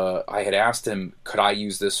 And I had asked him, could I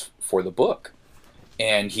use this for the book?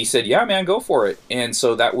 And he said, yeah, man, go for it. And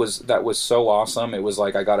so that was so awesome. It was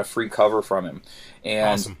like I got a free cover from him.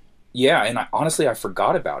 And awesome. Yeah, and honestly, I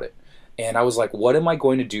forgot about it. And I was like, what am I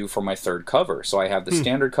going to do for my third cover? So I have the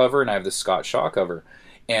standard cover and I have the Scott Shaw cover.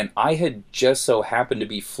 And I had just so happened to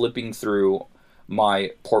be flipping through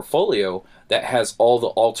my portfolio that has all the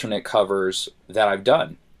alternate covers that I've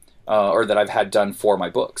done, or that I've had done for my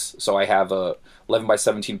books. So I have a 11 by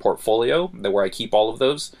 17 portfolio where I keep all of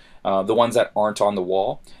those, the ones that aren't on the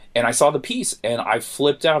wall. And I saw the piece and I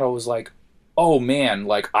flipped out. I was like, oh man,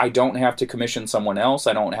 like I don't have to commission someone else.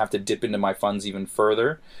 I don't have to dip into my funds even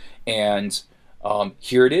further. And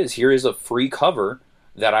here it is. Here is a free cover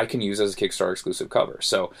that I can use as a Kickstarter exclusive cover.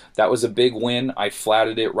 So that was a big win. I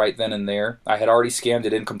flatted it right then and there. I had already scanned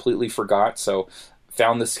it in, completely forgot. So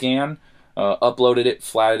found the scan, uploaded it,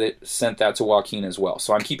 flatted it, sent that to Joaquin as well.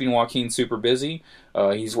 So I'm keeping Joaquin super busy.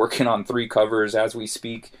 He's working on 3 covers as we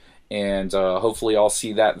speak. And hopefully I'll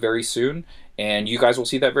see that very soon. And you guys will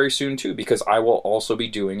see that very soon too, because I will also be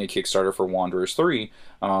doing a Kickstarter for Wanderers 3.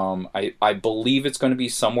 I believe it's going to be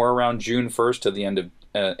somewhere around June 1st to the end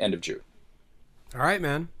of June. All right,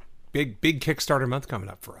 man. Big Kickstarter month coming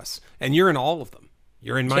up for us. And you're in all of them.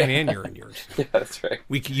 You're in mine and you're in yours. Yeah, that's right.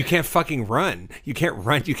 You can't fucking run. You can't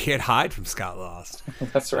run. You can't hide from Scott Lost.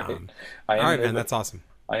 That's right. All right, man. That's awesome.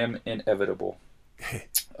 I am inevitable.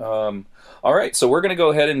 All right, so we're going to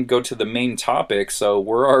go ahead and go to the main topic. So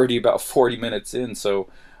we're already about 40 minutes in, so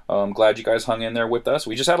I'm glad you guys hung in there with us.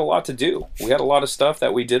 We just had a lot to do. We had a lot of stuff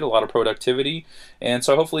that we did, a lot of productivity, and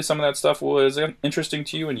so hopefully some of that stuff was interesting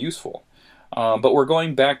to you and useful. But we're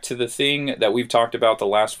going back to the thing that we've talked about the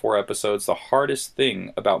last 4 episodes, the hardest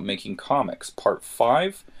thing about making comics, part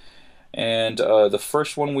 5. And the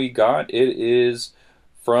first one we got, it is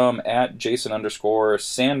from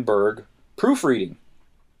 @Jason_Sandberg, proofreading.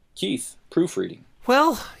 Keith, proofreading.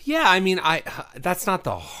 Well, yeah, I mean, that's not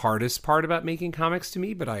the hardest part about making comics to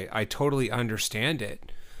me, but I totally understand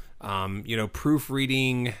it.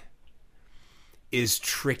 Proofreading is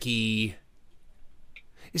tricky.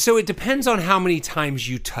 So it depends on how many times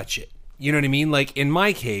you touch it. You know what I mean? Like in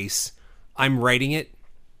my case, I'm writing it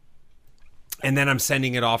and then I'm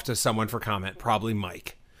sending it off to someone for comment, probably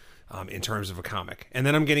Mike, in terms of a comic. And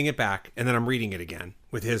then I'm getting it back and then I'm reading it again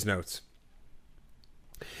with his notes.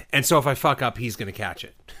 And so if I fuck up, he's going to catch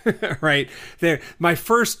it, right? My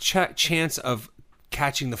first chance of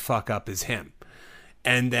catching the fuck up is him.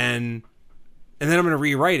 And then I'm going to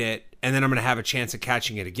rewrite it. And then I'm going to have a chance at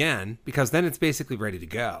catching it again, because then it's basically ready to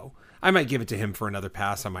go. I might give it to him for another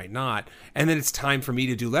pass. I might not. And then it's time for me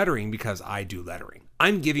to do lettering, because I do lettering.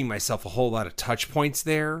 I'm giving myself a whole lot of touch points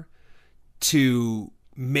there to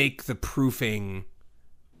make the proofing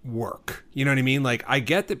work. You know what I mean? Like, I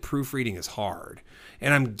get that proofreading is hard.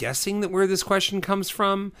 And I'm guessing that where this question comes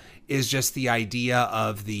from is just the idea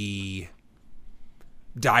of the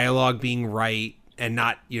dialogue being right, and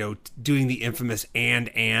not, doing the infamous and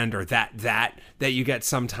or that you get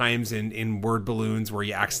sometimes in word balloons where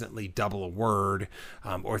you accidentally double a word,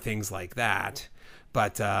 or things like that.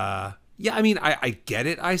 But yeah, I mean, I get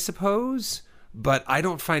it, I suppose, but I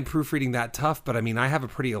don't find proofreading that tough. But I mean, I have a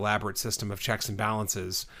pretty elaborate system of checks and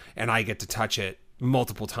balances, and I get to touch it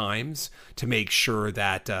multiple times to make sure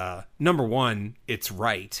that, number one, it's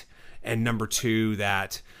right, and number two,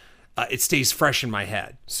 that it stays fresh in my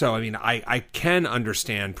head. So, I mean, I can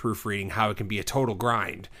understand proofreading, how it can be a total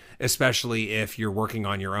grind, especially if you're working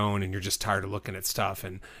on your own and you're just tired of looking at stuff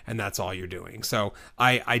and that's all you're doing. So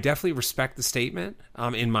I definitely respect the statement.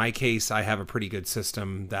 In my case, I have a pretty good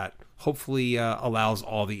system that hopefully allows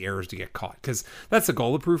all the errors to get caught, because that's the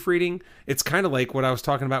goal of proofreading. It's kind of like what I was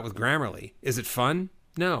talking about with Grammarly. Is it fun?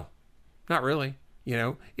 No, not really.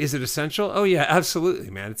 Is it essential? Oh yeah, absolutely,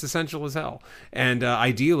 man. It's essential as hell. And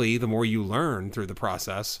ideally, the more you learn through the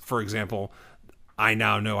process, for example, I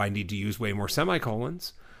now know I need to use way more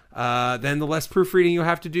semicolons, then the less proofreading you'll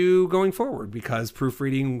have to do going forward, because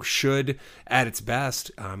proofreading should, at its best,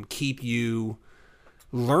 keep you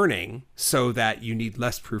learning so that you need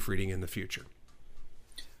less proofreading in the future.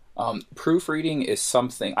 Proofreading is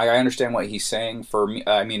something, I understand what he's saying. For me,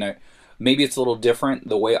 I mean, maybe it's a little different.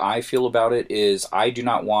 The way I feel about it is I do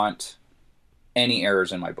not want any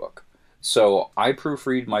errors in my book. So I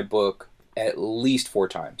proofread my book at least 4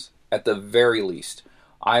 times, at the very least.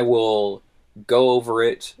 I will go over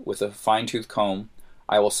it with a fine-tooth comb.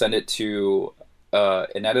 I will send it to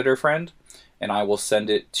an editor friend, and I will send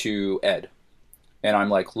it to Ed. And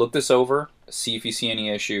I'm like, look this over, see if you see any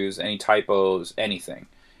issues, any typos, anything.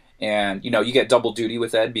 And, you get double duty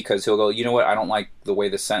with Ed, because he'll go, you know what, I don't like the way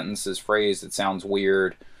the sentence is phrased. It sounds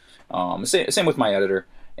weird. Same with my editor.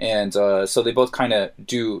 And so they both kind of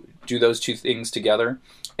do those two things together.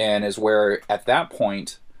 And is where, at that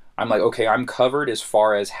point, I'm like, okay, I'm covered as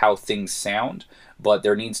far as how things sound, but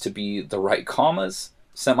there needs to be the right commas,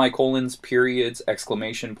 semicolons, periods,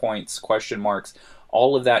 exclamation points, question marks.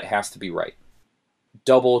 All of that has to be right.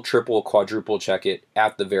 double, triple, quadruple check it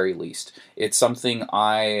at the very least. It's something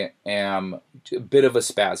I am a bit of a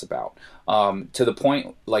spaz about. To the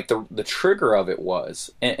point, like the trigger of it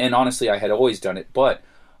was, and honestly, I had always done it, but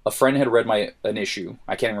a friend had read an issue.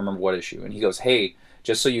 I can't even remember what issue, and he goes, "Hey,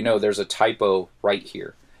 just so you know, there's a typo right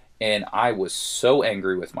here." And I was so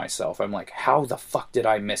angry with myself. I'm like, how the fuck did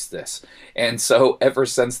I miss this? And so ever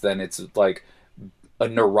since then, it's like a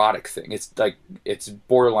neurotic thing. It's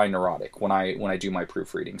borderline neurotic when I do my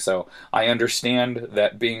proofreading. So I understand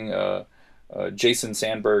that being Jason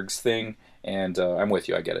Sandberg's thing, and I'm with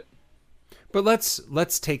you. I get it. But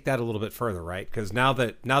let's take that a little bit further, right? Because now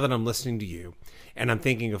that I'm listening to you, and I'm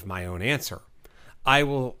thinking of my own answer, I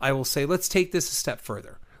will say let's take this a step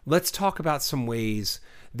further. Let's talk about some ways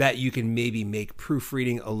that you can maybe make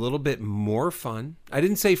proofreading a little bit more fun. I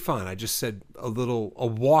didn't say fun. I just said a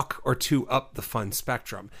walk or two up the fun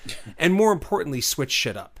spectrum. And more importantly, switch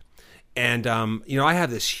shit up. And, I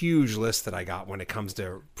have this huge list that I got when it comes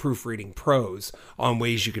to proofreading pros on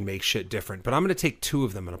ways you can make shit different. But I'm going to take 2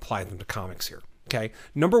 of them and apply them to comics here. Okay.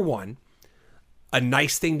 Number 1, a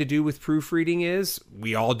nice thing to do with proofreading is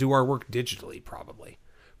we all do our work digitally, probably.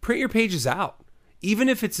 Print your pages out. Even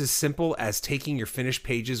if it's as simple as taking your finished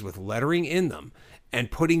pages with lettering in them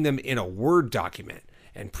and putting them in a Word document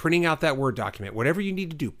and printing out that Word document, whatever you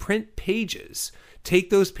need to do, print pages,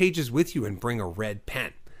 take those pages with you and bring a red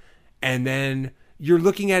pen. And then you're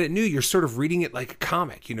looking at it new. Then sort of reading it like a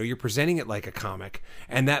comic. You're presenting it like a comic.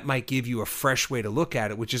 And that might give you a fresh way to look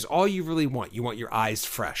at it, which is all you really want. You want your eyes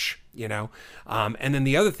fresh, And then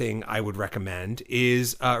the other thing I would recommend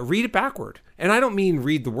is read it backward. And I don't mean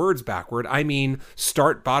read the words backward. I mean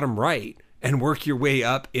start bottom right and work your way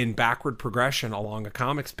up in backward progression along a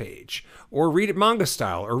comics page. Or read it manga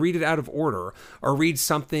style, or read it out of order, or read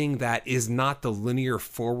something that is not the linear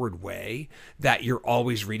forward way that you're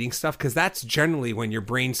always reading stuff, because that's generally when your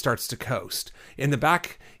brain starts to coast. In the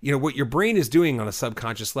back, what your brain is doing on a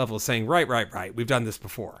subconscious level is saying, right, we've done this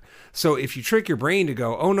before. So if you trick your brain to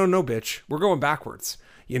go, oh, no, bitch, we're going backwards.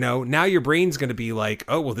 Now your brain's going to be like,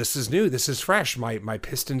 oh, well, this is new. This is fresh. My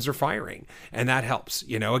pistons are firing. And that helps.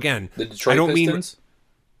 Again, the Detroit Pistons?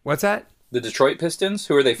 What's that? The Detroit Pistons?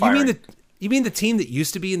 Who are they firing? You mean the team that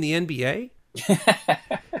used to be in the NBA?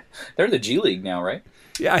 They're in the G League now, right?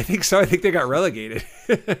 Yeah, I think so. I think they got relegated.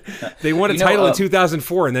 They won a title in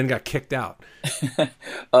 2004 and then got kicked out.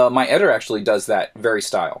 My editor actually does that very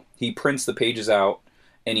style. He prints the pages out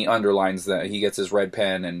and he underlines that. He gets his red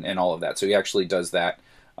pen and all of that. So he actually does that.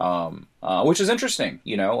 Which is interesting,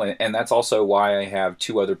 and that's also why I have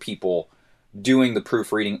 2 other people doing the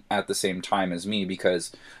proofreading at the same time as me,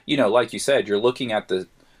 because, like you said, you're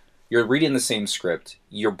reading the same script,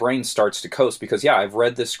 your brain starts to coast because, I've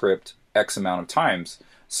read this script X amount of times,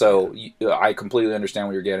 so I completely understand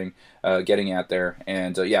what you're getting at there,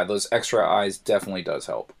 and those extra eyes definitely does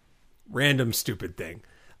help. Random stupid thing.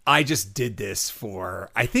 I just did this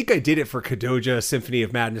I think I did it for Kadoja Symphony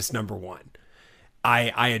of Madness #1.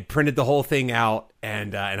 I had printed the whole thing out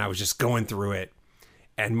and I was just going through it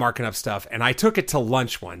and marking up stuff. And I took it to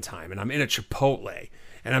lunch one time and I'm in a Chipotle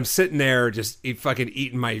and I'm sitting there just fucking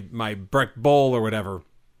eating my brick bowl or whatever.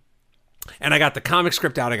 And I got the comic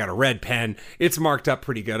script out. I got a red pen. It's marked up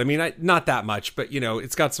pretty good. I mean, not that much, but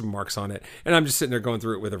it's got some marks on it. And I'm just sitting there going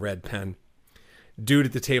through it with a red pen. Dude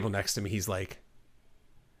at the table next to me, he's like,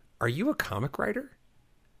 "Are you a comic writer?"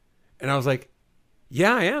 And I was like,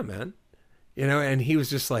 "Yeah, I am, man." And he was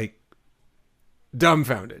just like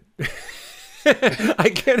dumbfounded.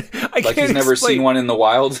 I can't he's never seen one in the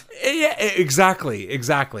wild. Yeah, exactly.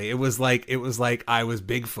 It was like I was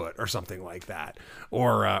Bigfoot or something like that,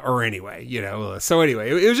 or anyway, So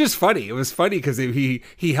anyway, it was just funny. It was funny because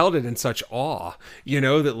he held it in such awe,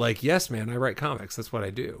 that like, yes, man, I write comics. That's what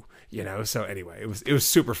I do. So anyway, it was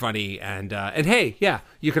super funny, and hey, yeah,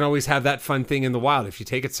 you can always have that fun thing in the wild. If you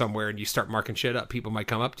take it somewhere and you start marking shit up, people might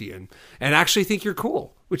come up to you and actually think you're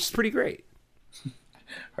cool, which is pretty great.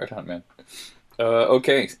 Right on, man.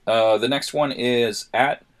 Okay, the next one is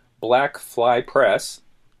at Black Fly Press,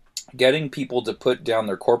 getting people to put down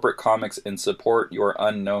their corporate comics and support your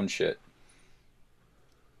unknown shit.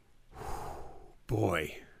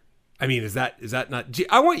 Boy. I mean, is that not?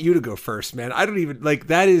 I want you to go first, man. I don't even like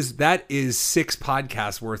that is 6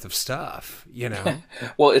 podcasts worth of stuff,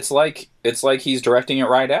 Well, it's like he's directing it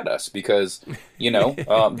right at us because,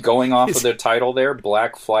 going off of the title there,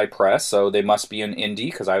 Black Fly Press, so they must be an indie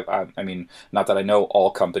because I mean, not that I know all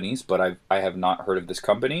companies, but I have not heard of this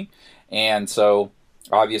company, and so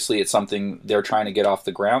obviously it's something they're trying to get off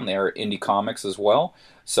the ground. They're indie comics as well,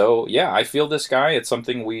 so yeah, I feel this guy. It's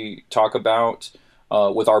something we talk about.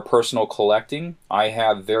 With our personal collecting, I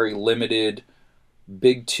have very limited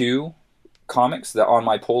big two comics that on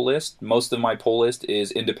my pull list, most of my pull list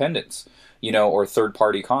is independents, or third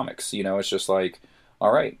party comics. It's just like,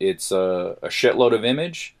 all right, it's a shitload of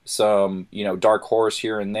Image, some, Dark Horse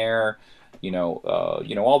here and there,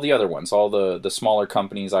 all the other ones, all the smaller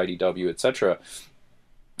companies, IDW, etc.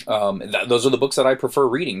 Those are the books that I prefer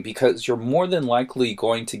reading, because you're more than likely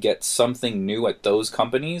going to get something new at those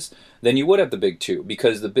companies than you would at the big two,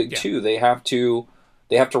 because the big two, they have to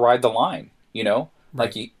ride the line,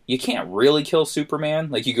 Like, you can't really kill Superman.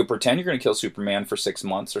 Like, you could pretend you're going to kill Superman for 6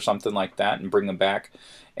 months or something like that and bring him back.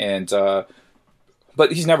 And,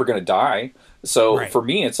 but he's never going to die. So for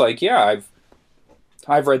me, it's like, yeah,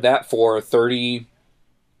 I've read that for 30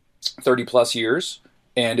 plus years,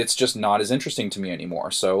 and it's just not as interesting to me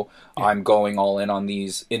anymore. So I'm going all in on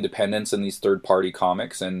these independents and these third-party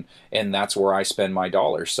comics, and that's where I spend my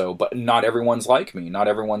dollars. So, but not everyone's like me. Not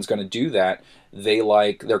everyone's going to do that. They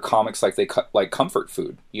like their comics like like comfort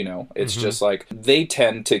food, It's just like they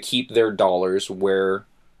tend to keep their dollars where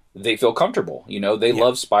they feel comfortable. They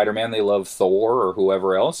love Spider-Man, they love Thor or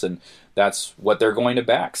whoever else, and that's what they're going to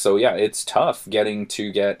back. So yeah, it's tough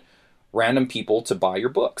get random people to buy your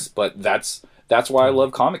books, but that's why I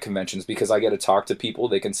love comic conventions, because I get to talk to people.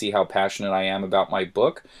 They can see how passionate I am about my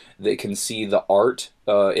book. They can see the art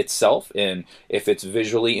itself, and if it's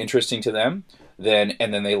visually interesting to them, then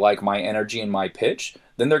they like my energy and my pitch,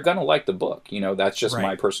 then they're gonna like the book. That's just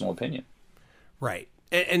my personal opinion. Right.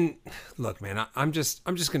 And look, man, I'm just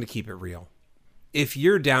gonna keep it real. If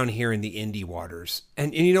you're down here in the indie waters,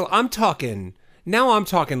 and I'm talking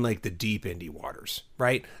like the deep indie waters,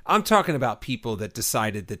 right? I'm talking about people that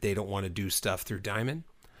decided that they don't want to do stuff through Diamond.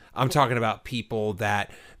 I'm talking about people that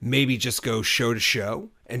maybe just go show to show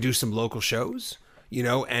and do some local shows,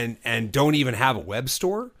 and don't even have a web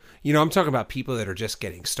store. I'm talking about people that are just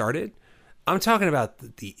getting started. I'm talking about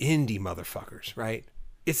the indie motherfuckers, right?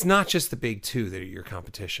 It's not just the big two that are your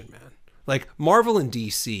competition, man. Like, Marvel and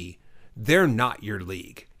DC, they're not your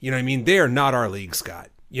league. You know what I mean? They are not our league,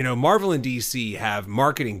 Scott. Marvel and DC have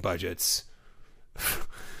marketing budgets.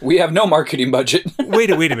 We have no marketing budget.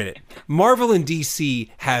 Wait a minute. Marvel and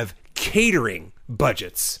DC have catering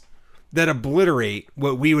budgets that obliterate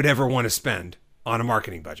what we would ever want to spend on a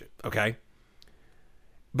marketing budget, okay?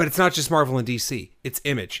 But it's not just Marvel and DC. It's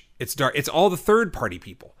Image. It's Dark. It's all the third-party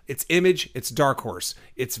people. It's Image. It's Dark Horse.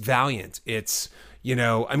 It's Valiant. It's,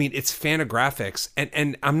 it's Fantagraphics.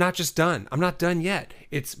 And I'm not just done. I'm not done yet.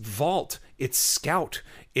 It's Vault. It's Scout.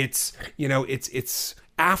 It's, it's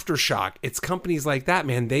Aftershock. It's companies like that,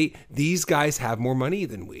 man. These guys have more money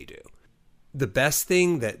than we do. The best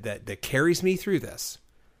thing that carries me through this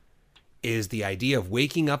is the idea of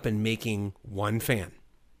waking up and making one fan.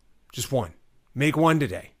 Just one. Make one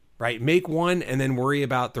today, right? Make one and then worry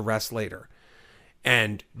about the rest later.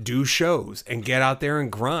 And do shows and get out there and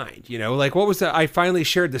grind. Like, what was that? I finally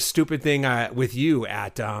shared the stupid thing with you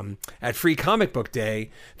at Free Comic Book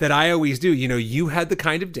Day that I always do. You had the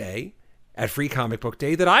kind of day at Free Comic Book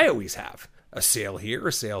Day that I always have. A sale here,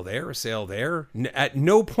 a sale there, a sale there. At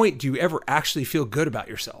no point do you ever actually feel good about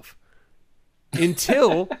yourself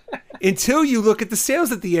until you look at the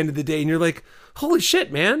sales at the end of the day and you're like, holy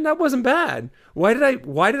shit, man, that wasn't bad. Why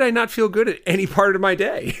did I not feel good at any part of my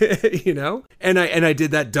day? And I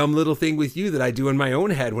did that dumb little thing with you that I do in my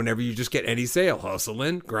own head whenever you just get any sale.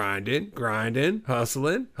 Hustling, grinding,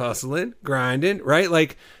 hustling, grinding, right?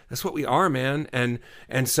 Like, that's what we are, man.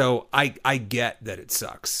 And so I get that it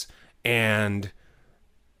sucks. And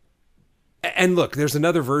look, there's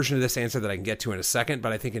another version of this answer that I can get to in a second,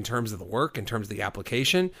 but I think in terms of the work, in terms of the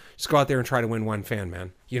application, just go out there and try to win one fan,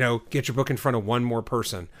 man. Get your book in front of one more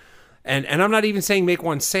person. And I'm not even saying make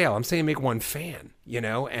one sale. I'm saying make one fan,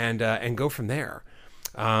 and go from there.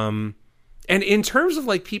 And in terms of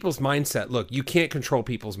like people's mindset, look, you can't control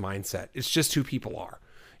people's mindset. It's just who people are.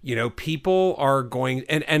 People are going,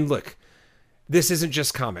 and look, this isn't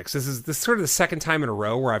just comics. This is sort of the second time in a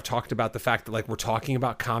row where I've talked about the fact that like we're talking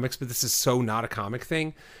about comics, but this is so not a comic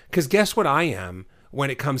thing. Because guess what I am when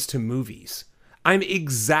it comes to movies? I'm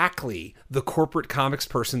exactly the corporate comics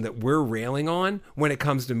person that we're railing on when it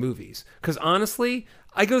comes to movies. Because honestly,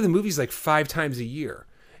 I go to the movies like 5 times a year.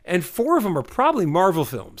 And 4 of them are probably Marvel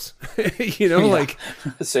films. Like...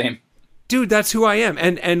 Same. Dude, that's who I am.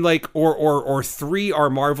 And like, or 3 are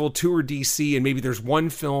Marvel, 2 are DC, and maybe there's one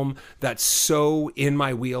film that's so in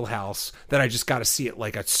my wheelhouse that I just got to see it,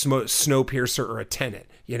 like a Snowpiercer or a Tenet,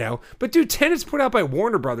 But dude, Tenet's put out by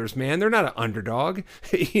Warner Brothers, man. They're not an underdog,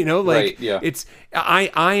 Right, yeah. It's, I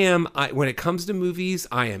am, when it comes to movies,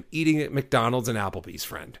 I am eating at McDonald's and Applebee's,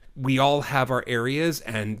 friend. we all have our areas,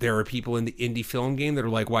 and there are people in the indie film game that are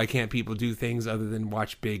like, why can't people do things other than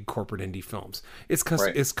watch big corporate indie films? It's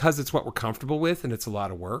because it's what we're comfortable with, and it's a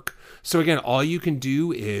lot of work. So again, all you can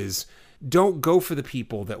do is don't go for the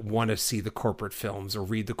people that want to see the corporate films or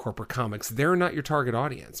read the corporate comics. They're not your target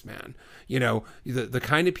audience, man. You know, the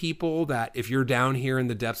kind of people that, if you're down here in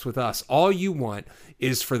the depths with us, all you want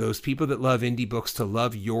is for those people that love indie books to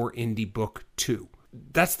love your indie book too.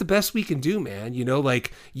 That's the best we can do, man. You know,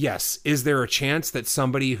 like, yes, is there a chance that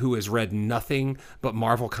somebody who has read nothing but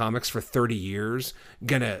Marvel Comics for 30 years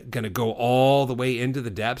gonna go all the way into the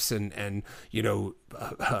depths and you know,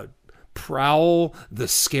 prowl the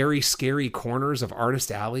scary corners of Artist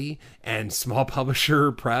Alley and small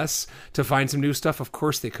publisher press to find some new stuff? Of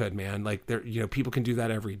course they could, man. Like, there, you know, people can do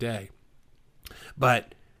that every day.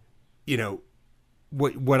 But, you know,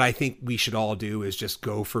 what I think we should all do is just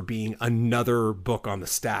go for being another book on the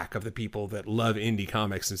stack of the people that love indie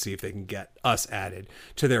comics and see if they can get us added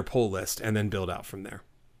to their pull list and then build out from there.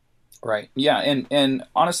 Right. Yeah. And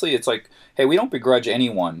honestly, it's like, hey, we don't begrudge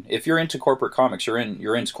anyone. If you're into corporate comics, you're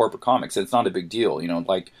into corporate comics. It's not a big deal. You know,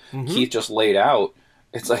 like Keith just laid out,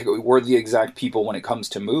 it's like we're the exact people when it comes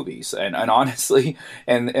to movies. And honestly,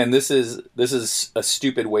 and this is a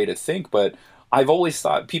stupid way to think, but I've always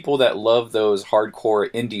thought people that love those hardcore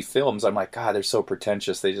indie films, I'm like, God, they're so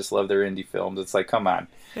pretentious. They just love their indie films. It's like, come on,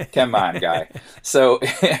 guy. So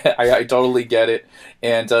I totally get it.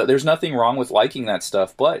 And there's nothing wrong with liking that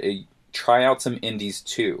stuff, but try out some indies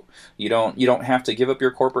too. You don't have to give up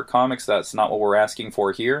your corporate comics. That's not what we're asking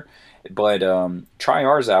for here. But try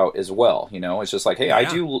ours out as well. You know, it's just like, hey, yeah. I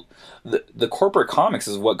do the corporate comics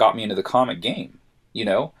is what got me into the comic game. You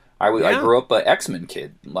know. I grew up an X-Men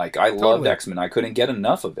kid. Like, I loved X-Men. I couldn't get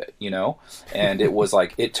enough of it, you know? And it was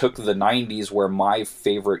like, it took the 90s where my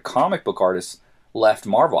favorite comic book artists left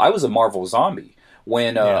Marvel. I was a Marvel zombie.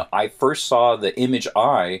 When I first saw the Image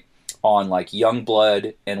Eye on, like,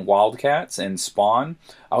 Youngblood and Wildcats and Spawn,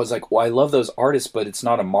 I was like, well, I love those artists, but it's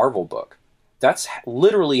not a Marvel book. That's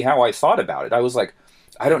literally how I thought about it. I was like,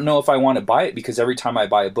 I don't know if I want to buy it because every time I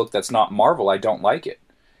buy a book that's not Marvel, I don't like it.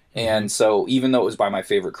 And so even though it was by my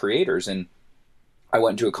favorite creators, and I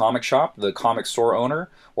went into a comic shop, the comic store owner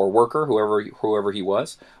or worker, whoever he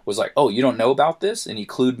was like, oh, you don't know about this? And he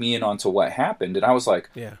clued me in onto what happened. And I was like,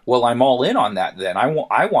 well, I'm all in on that then. I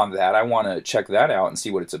want that. I want to check that out and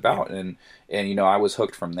see what it's about. Yeah. And you know, I was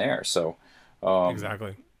hooked from there. So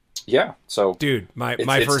exactly. Yeah. So dude, my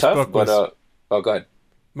first book was go ahead.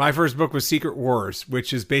 My first book was Secret Wars,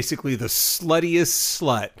 which is basically the sluttiest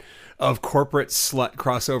slut of corporate slut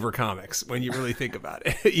crossover comics when you really think about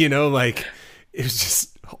it. You know, like, it was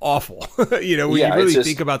just awful. You know, when you really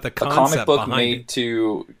think about the concept a comic book behind made it.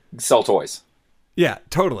 To sell toys. Yeah,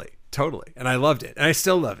 totally. And I loved it. And I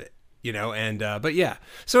still love it, you know, and but yeah.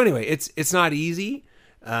 So anyway, it's not easy.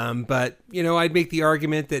 But, you know, I'd make the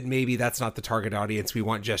argument that maybe that's not the target audience we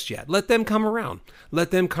want just yet. Let them come around. Let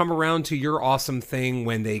them come around to your awesome thing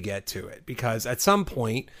when they get to it. Because at some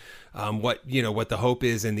point, what the hope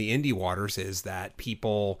is in the indie waters is that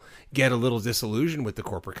people get a little disillusioned with the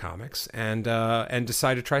corporate comics and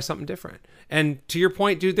decide to try something different. And to your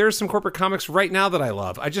point, dude, there's some corporate comics right now that I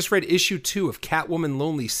love. I just read issue 2 of Catwoman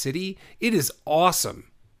Lonely City. It is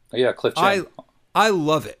awesome. Oh, yeah, Cliff Chiang. I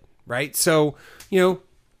love it, right? So, you know,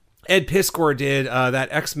 Ed Piskor did that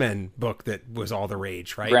X-Men book that was all the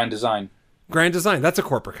rage, right? Grand Design. That's a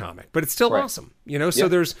corporate comic, but it's still awesome, you know? So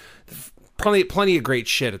there's plenty of great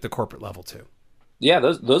shit at the corporate level too. Yeah,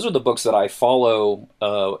 those are the books that I follow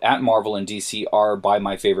at Marvel and DC are by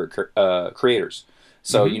my favorite creators.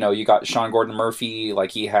 So, you know, you got Sean Gordon Murphy,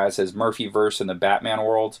 like he has his Murphyverse in the Batman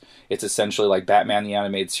world. It's essentially like Batman the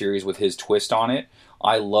Animated Series with his twist on it.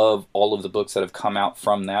 I love all of the books that have come out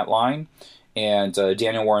from that line. And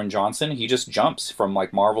Daniel Warren Johnson, he just jumps from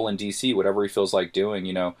like Marvel and DC, whatever he feels like doing,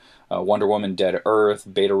 you know, Wonder Woman, Dead Earth,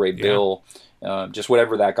 Beta Ray Bill, just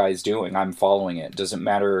whatever that guy's doing, I'm following it. Doesn't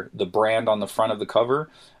matter the brand on the front of the cover.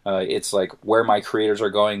 It's like where my creators are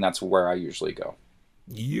going, that's where I usually go.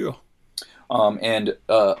 Yeah. And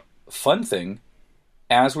fun thing,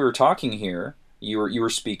 as we were talking here, you were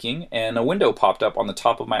speaking, and a window popped up on the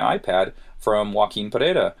top of my iPad from Joaquin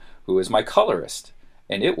Pereira, who is my colorist.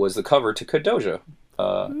 And it was the cover to Kadoja,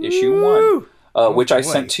 issue 1, which I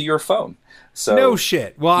sent to your phone. So no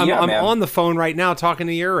shit. Well, I'm on the phone right now talking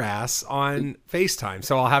to your ass on FaceTime,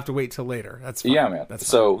 so I'll have to wait till later. That's fine. Yeah, man. That's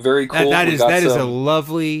so fine. Very cool. That is a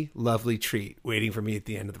lovely, lovely treat waiting for me at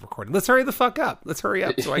the end of the recording. Let's hurry the fuck up. Let's hurry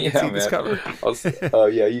up so I can see this cover. Oh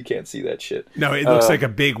yeah, you can't see that shit. No, it looks like a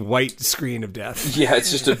big white screen of death. Yeah,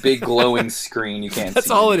 it's just a big glowing screen. You can't. That's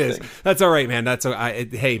see all anything. it is. That's all right, man.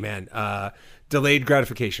 Hey, man. Delayed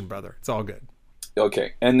gratification, brother. It's all good.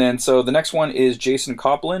 Okay, and then so the next one is Jason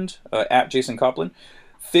Copland, at Jason Copland.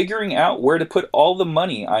 Figuring out where to put all the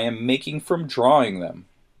money I am making from drawing them.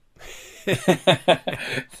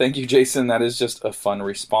 Thank you, Jason. That is just a fun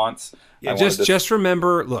response. Yeah, just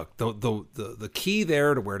remember, look, the key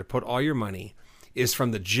there to where to put all your money is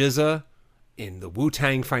from the GZA in the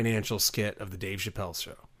Wu-Tang Financial skit of the Dave Chappelle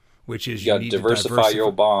Show, which is you need to diversify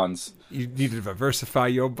your bonds. You need to diversify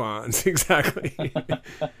your bonds, exactly.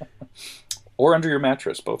 Or under your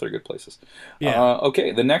mattress. Both are good places. Yeah.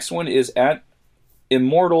 Okay, the next one is at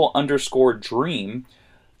immortal_dream.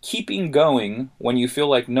 Keeping going when you feel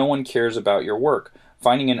like no one cares about your work.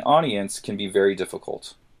 Finding an audience can be very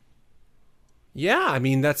difficult. Yeah, I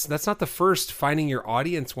mean, that's not the first finding your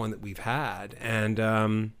audience one that we've had.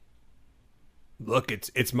 And look,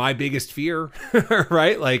 it's my biggest fear,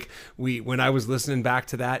 right? Like when I was listening back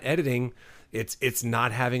to that editing, it's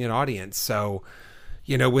not having an audience. So,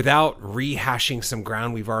 without rehashing some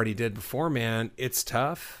ground we've already did before, man, it's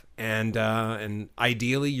tough. And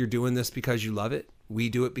ideally you're doing this because you love it. We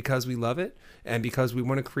do it because we love it and because we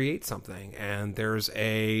want to create something. And there's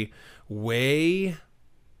a way,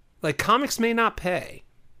 like comics may not pay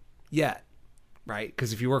yet, right?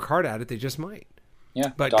 Because if you work hard at it, they just might.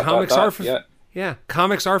 Yeah. But comics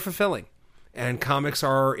are fulfilling, and comics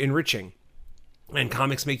are enriching, and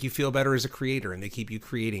comics make you feel better as a creator, and they keep you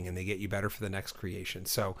creating, and they get you better for the next creation.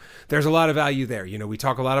 So there's a lot of value there. We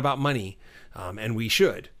talk a lot about money, and we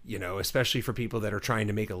should, especially for people that are trying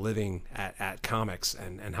to make a living at comics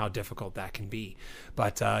and how difficult that can be.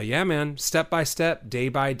 But yeah, man, step by step, day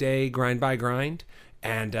by day, grind by grind,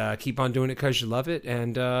 and keep on doing it because you love it.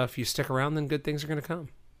 And if you stick around, then good things are going to come.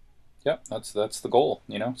 Yep, that's the goal.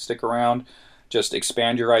 Stick around, just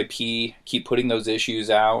expand your IP, keep putting those issues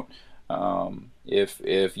out.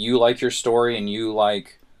 If you like your story and you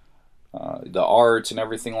like the art and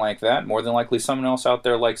everything like that, more than likely someone else out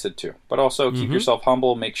there likes it too. But also keep yourself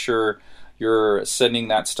humble. Make sure you're sending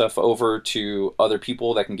that stuff over to other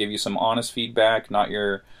people that can give you some honest feedback, not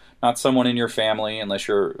someone in your family. Unless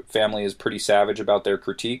your family is pretty savage about their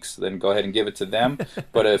critiques, then go ahead and give it to them.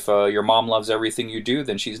 But if your mom loves everything you do,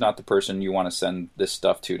 then she's not the person you want to send this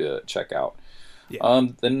stuff to check out. Yeah.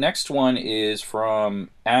 The next one is from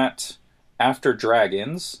at After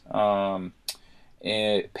Dragons,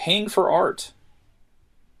 paying for art.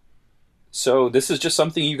 So this is just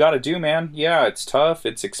something you got to do, man. Yeah, it's tough.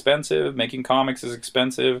 It's expensive. Making comics is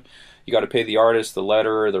expensive. You got to pay the artist, the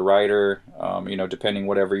letterer, the writer, depending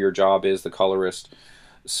whatever your job is, the colorist.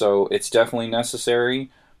 So it's definitely necessary.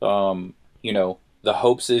 The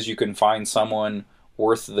hopes is you can find someone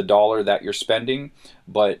worth the dollar that you're spending,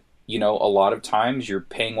 but a lot of times you're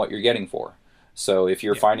paying what you're getting for. So if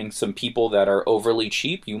you're finding some people that are overly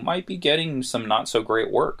cheap, you might be getting some not so great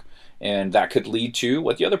work. And that could lead to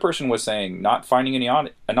what the other person was saying, not finding an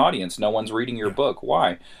audience. No one's reading your book.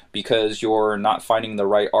 Why? Because you're not finding the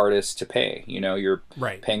right artist to pay. You're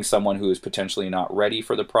paying someone who is potentially not ready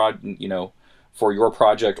for the for your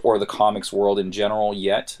project or the comics world in general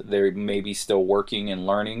yet. They may be still working and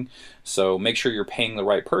learning. So make sure you're paying the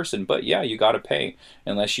right person. But yeah, you got to pay.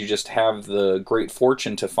 Unless you just have the great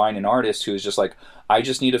fortune to find an artist who is just like, I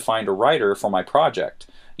just need to find a writer for my project.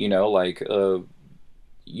 They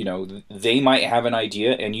might have an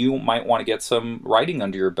idea and you might want to get some writing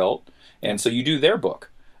under your belt. And so you do their book.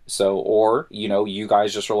 So, or, you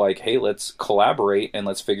guys just are like, hey, let's collaborate and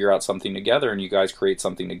let's figure out something together, and you guys create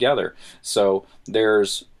something together. So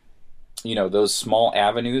there's, those small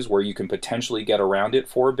avenues where you can potentially get around it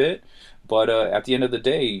for a bit. But at the end of the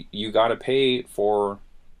day, you got to pay for,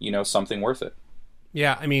 something worth it.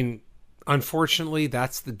 Yeah, I mean, unfortunately,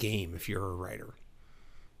 that's the game if you're a writer.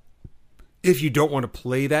 If you don't want to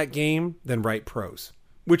play that game, then write prose.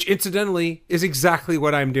 Which, incidentally, is exactly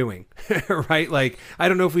what I'm doing, right? Like, I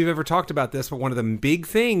don't know if we've ever talked about this, but one of the big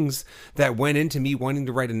things that went into me wanting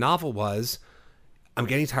to write a novel was, I'm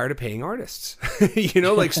getting tired of paying artists,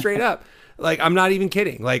 straight up. Like, I'm not even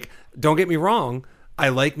kidding. Like, don't get me wrong. I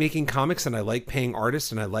like making comics and I like paying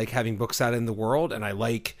artists and I like having books out in the world. And I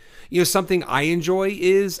like, something I enjoy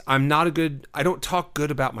is I don't talk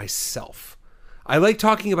good about myself. I like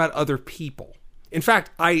talking about other people. In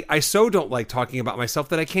fact, I so don't like talking about myself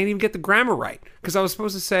that I can't even get the grammar right. Because I was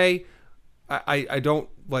supposed to say, I don't,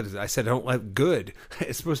 what is it? I said I don't like good.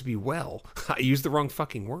 It's supposed to be well. I used the wrong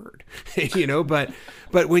fucking word,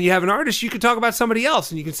 but when you have an artist, you can talk about somebody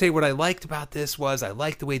else and you can say what I liked about this was I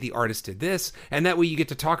liked the way the artist did this. And that way you get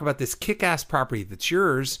to talk about this kick-ass property that's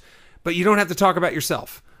yours, but you don't have to talk about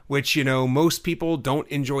yourself, which, most people don't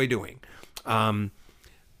enjoy doing. You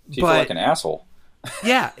feel like an asshole.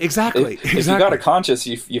 Yeah, exactly. If you got a conscience,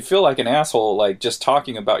 you feel like an asshole, like just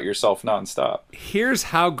talking about yourself nonstop. Here's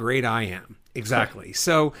how great I am. Exactly.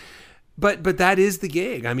 So, but that is the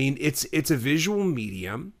gig. I mean, it's a visual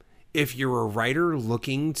medium. If you're a writer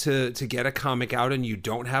looking to get a comic out and you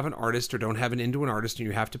don't have an artist or don't have an artist and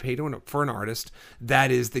you have to pay for an artist,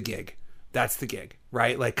 that is the gig. That's the gig,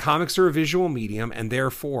 right? Like, comics are a visual medium, and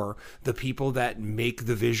therefore the people that make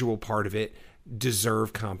the visual part of it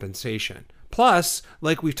deserve compensation. Plus,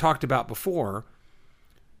 like we've talked about before,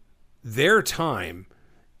 their time,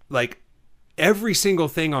 like, every single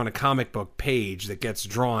thing on a comic book page that gets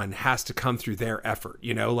drawn has to come through their effort.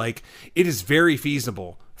 You know, like, it is very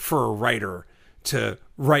feasible for a writer to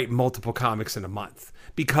write multiple comics in a month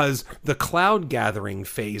because the cloud gathering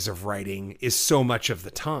phase of writing is so much of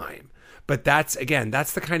the time. But that's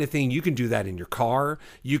the kind of thing, you can do that in your car.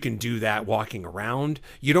 You can do that walking around.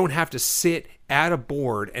 You don't have to sit at a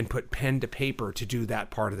board and put pen to paper to do that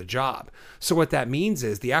part of the job. So what that means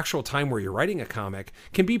is the actual time where you're writing a comic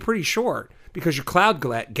can be pretty short because your cloud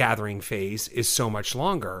gathering phase is so much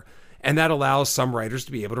longer. And that allows some writers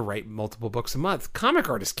to be able to write multiple books a month. Comic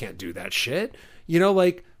artists can't do that shit. You know,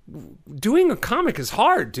 like, doing a comic is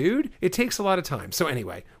hard, dude. It takes a lot of time. So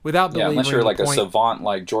anyway, without belaboring unless you're like the point, a savant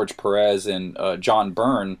like George Perez and John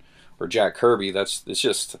Byrne or Jack Kirby,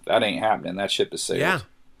 that ain't happening. That ship is sailed. Yeah,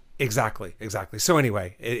 exactly. So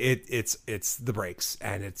anyway, it's the breaks,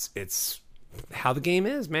 and it's how the game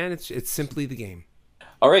is, man. It's simply the game.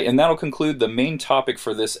 All right, and that'll conclude the main topic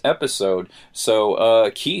for this episode.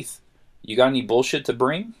 So, Keith, you got any bullshit to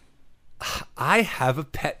bring? I have a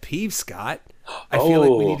pet peeve, Scott. I feel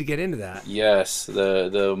like we need to get into that. Yes,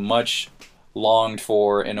 the much longed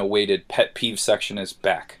for and awaited pet peeve section is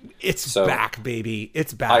back. It's back, baby.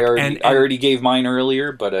 It's back. I already gave mine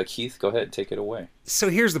earlier, but Keith, go ahead, take it away. So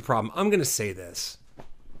here's the problem. I'm going to say this,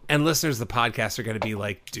 and listeners of the podcast are going to be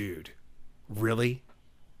like, dude, really?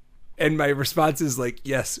 And my response is like,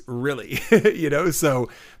 yes, really. You know, so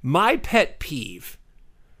my pet peeve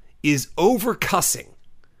is over cussing,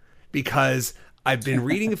 because I've been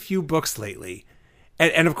reading a few books lately.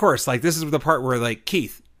 And of course, like, this is the part where, like,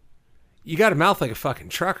 Keith, you got a mouth like a fucking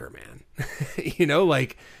trucker, man. You know,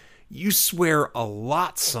 like, you swear a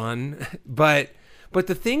lot, son. But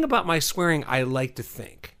the thing about my swearing, I like to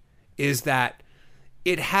think, is that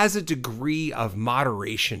it has a degree of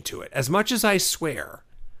moderation to it. As much as I swear,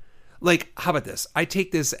 like, how about this? I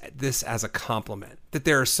take this as a compliment, that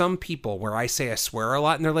there are some people where I say I swear a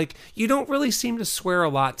lot, and they're like, you don't really seem to swear a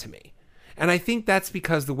lot to me. And I think that's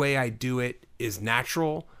because the way I do it is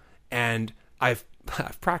natural, and I've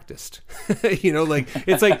practiced. You know, like,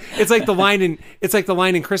 it's like the line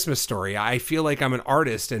in Christmas Story. I feel like I'm an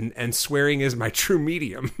artist, and swearing is my true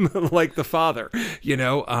medium, like the Father. You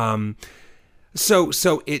know,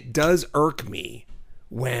 so it does irk me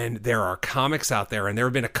when there are comics out there, and there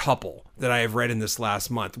have been a couple that I have read in this last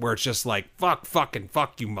month where it's just like, fuck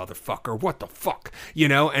you, motherfucker, what the fuck, you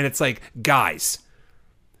know? And it's like, guys,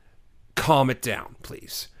 calm it down,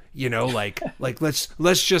 please. You know, like let's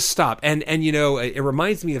just stop. And you know, it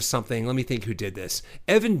reminds me of something. Let me think who did this.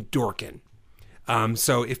 Evan Dorkin.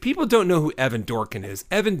 So if people don't know who Evan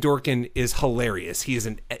Dorkin is hilarious. He is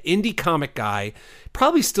an indie comic guy,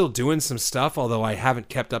 probably still doing some stuff, although I haven't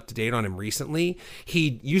kept up to date on him recently.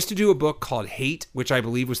 He used to do a book called Hate, which I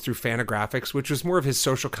believe was through Fantagraphics, which was more of his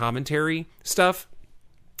social commentary stuff.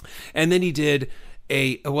 And then he did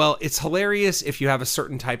it's hilarious if you have a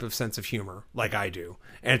certain type of sense of humor, like I do.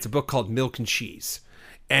 And it's a book called Milk and Cheese.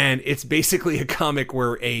 And it's basically a comic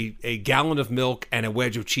where a gallon of milk and a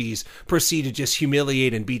wedge of cheese proceed to just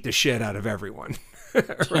humiliate and beat the shit out of everyone.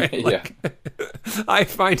 Right? Like, yeah. I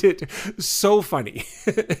find it so funny.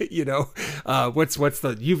 You know,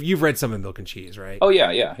 you've read some of Milk and Cheese, right? Oh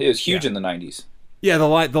yeah. It was huge in the 90s. Yeah, the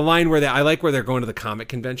line where I like where they're going to the comic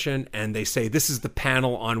convention and they say, "This is the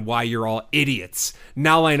panel on why you're all idiots.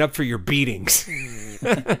 Now line up for your beatings."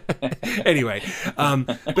 Anyway,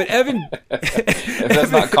 but Evan, if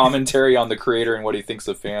that's not commentary on the creator and what he thinks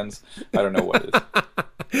of fans, I don't know what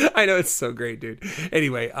is. I know, it's so great, dude.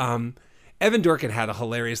 Anyway, Evan Dorkin had a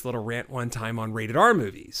hilarious little rant one time on rated R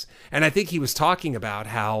movies. And I think he was talking about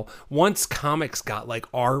how once comics got like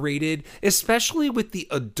R-rated, especially with the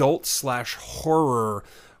adult/horror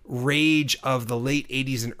rage of the late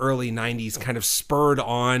 80s and early 90s, kind of spurred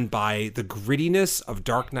on by the grittiness of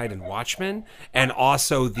Dark Knight and Watchmen, and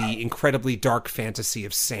also the incredibly dark fantasy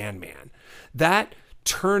of Sandman. That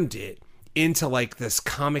turned it into like this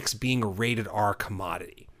comics being a rated R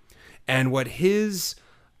commodity. And what his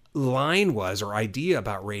line was, or idea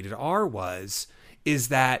about rated R is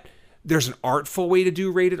that there's an artful way to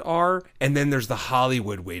do rated R, and then there's the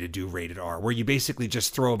Hollywood way to do rated R, where you basically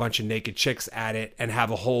just throw a bunch of naked chicks at it and have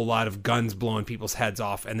a whole lot of guns blowing people's heads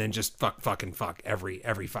off, and then just fuck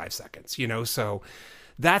every 5 seconds, you know? So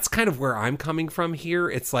that's kind of where I'm coming from here.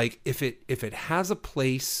 It's like, if it has a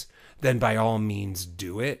place, then by all means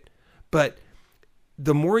do it. But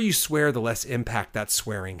the more you swear, the less impact that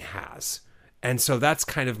swearing has. And so that's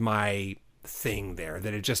kind of my thing there,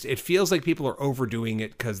 that it feels like people are overdoing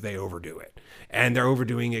it because they overdo it, and they're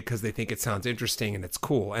overdoing it because they think it sounds interesting and it's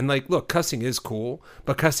cool. And like, look, cussing is cool,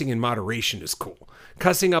 but cussing in moderation is cool.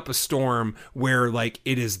 Cussing up a storm where like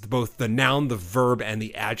it is both the noun, the verb, and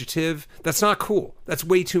the adjective, that's not cool. That's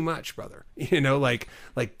way too much, brother. You know, like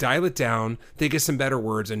dial it down, think of some better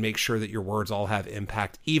words, and make sure that your words all have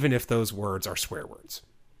impact, even if those words are swear words.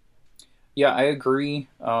 Yeah, I agree.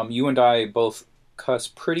 You and I both cuss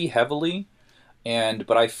pretty heavily,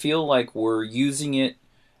 but I feel like we're using it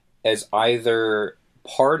as either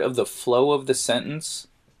part of the flow of the sentence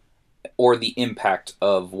or the impact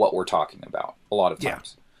of what we're talking about a lot of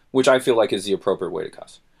times, which I feel like is the appropriate way to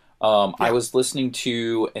cuss. I was listening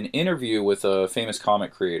to an interview with a famous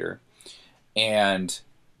comic creator, and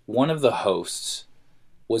one of the hosts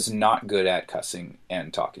was not good at cussing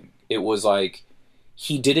and talking. It was like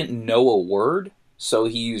he didn't know a word, so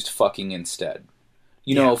he used fucking instead.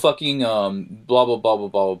 You know, fucking blah, blah, blah, blah, blah,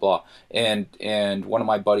 blah, blah. And one of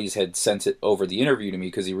my buddies had sent it over the interview to me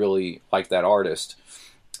because he really liked that artist.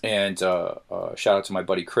 And shout out to my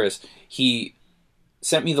buddy Chris. He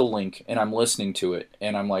sent me the link, and I'm listening to it.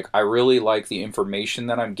 And I'm like, I really like the information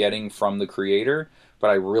that I'm getting from the creator, but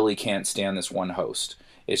I really can't stand this one host.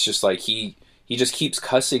 It's just like he just keeps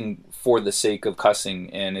cussing for the sake of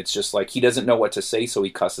cussing. And it's just like he doesn't know what to say, so he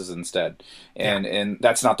cusses instead. And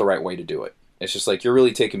that's not the right way to do it. It's just like, you're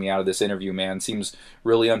really taking me out of this interview, man. Seems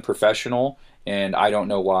really unprofessional, and I don't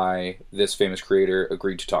know why this famous creator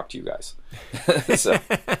agreed to talk to you guys. So.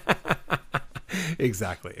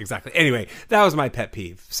 Exactly. Anyway, that was my pet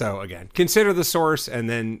peeve. So again, consider the source and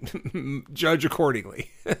then judge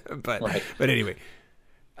accordingly. But anyway,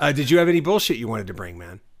 did you have any bullshit you wanted to bring,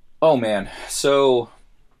 man? Oh, man. So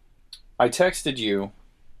I texted you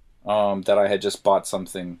that I had just bought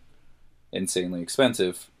something insanely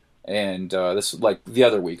expensive. And this was like the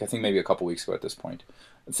other week, I think maybe a couple weeks ago at this point.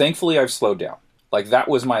 Thankfully, I've slowed down. Like, that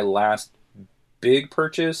was my last big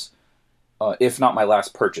purchase, if not my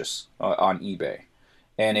last purchase on eBay.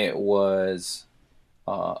 And it was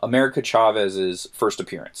America Chavez's first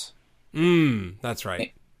appearance. That's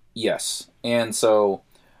right. Yes. And so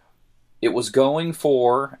it was going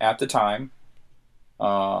for, at the time,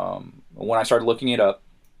 when I started looking it up,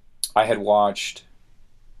 I'd watched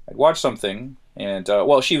something. And,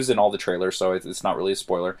 well, she was in all the trailers, so it's not really a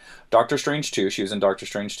spoiler. Doctor Strange 2, she was in Doctor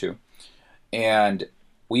Strange 2. And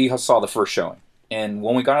we saw the first showing. And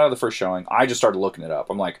when we got out of the first showing, I just started looking it up.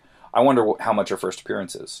 I'm like, I wonder how much her first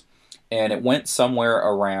appearance is. And it went somewhere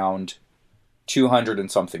around $200 and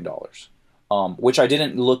something, which I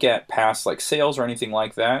didn't look at past like sales or anything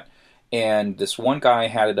like that. And this one guy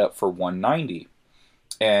had it up for $190.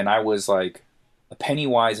 And I was like, a penny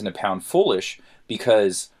wise and a pound foolish,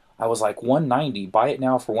 because I was like, $190, buy it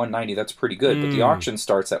now for $190, that's pretty good. But the auction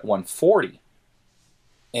starts at $140.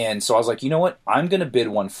 And so I was like, you know what? I'm going to bid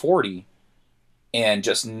 $140 and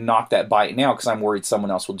just knock that buy it now, because I'm worried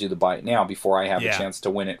someone else will do the buy it now before I have a chance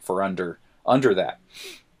to win it for under that.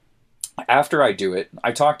 After I do it,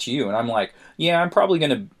 I talk to you, and I'm like, yeah, I'm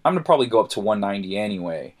gonna probably go up to $190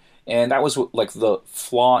 anyway. And that was like the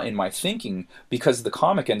flaw in my thinking, because the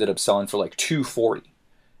comic ended up selling for like $240,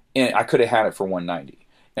 and I could have had it for $190.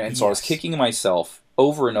 And so I was kicking myself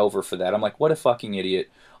over and over for that. I'm like, what a fucking idiot.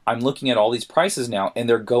 I'm looking at all these prices now, and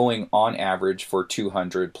they're going on average for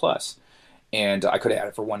 $200 plus. And I could have had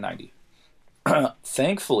it for $190.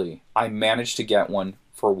 Thankfully, I managed to get one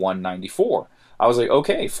for $194. I was like,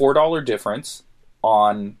 okay, $4 difference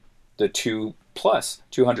on the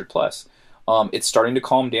 200 plus. It's starting to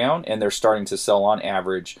calm down, and they're starting to sell on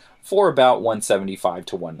average for about $175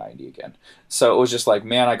 to $190 again. So it was just like,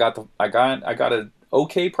 man, I got an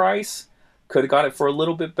okay price. Could have got it for a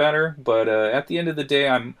little bit better, but at the end of the day,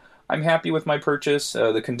 I'm happy with my purchase.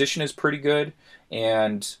 The condition is pretty good,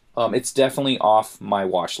 and it's definitely off my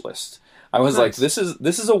watch list. I was like, this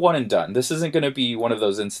is a one and done. This isn't going to be one of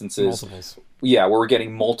those instances. Multiples. Yeah, where we're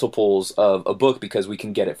getting multiples of a book because we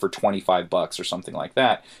can get it for $25 or something like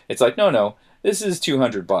that. It's like, no, this is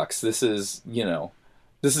 $200. This is,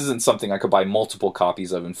 this isn't something I could buy multiple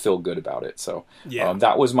copies of and feel good about it. So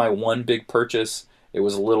that was my one big purchase. It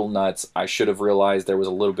was a little nuts. I should have realized there was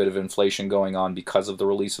a little bit of inflation going on because of the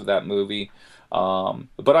release of that movie.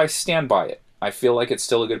 But I stand by it. I feel like it's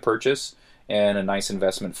still a good purchase and a nice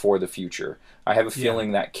investment for the future. I have a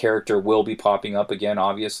feeling that character will be popping up again,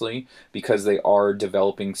 obviously, because they are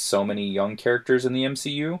developing so many young characters in the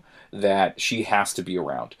MCU that she has to be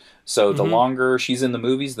around. So the longer she's in the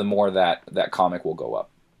movies, the more that comic will go up.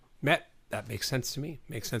 That makes sense to me.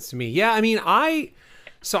 Makes sense to me. Yeah, I mean,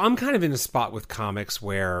 I'm kind of in a spot with comics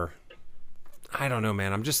where I don't know,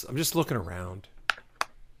 man. I'm just looking around,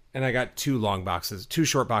 and I got two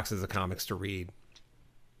short boxes of comics to read,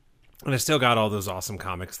 and I still got all those awesome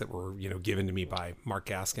comics that were given to me by Mark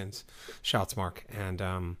Gaskins. Shouts, Mark. And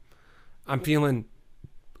I'm feeling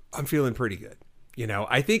pretty good.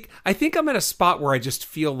 I think I'm at a spot where I just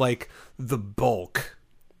feel like the bulk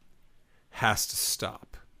has to stop.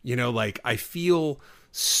 Like I feel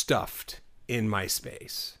stuffed in my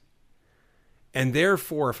space. And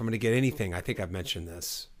therefore, if I'm going to get anything, I think I've mentioned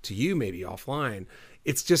this to you maybe offline,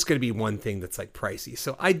 it's just going to be one thing that's like pricey.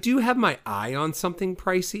 So I do have my eye on something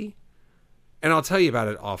pricey, and I'll tell you about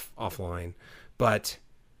it offline. But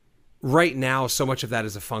right now, so much of that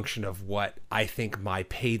is a function of what I think my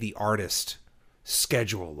pay the artist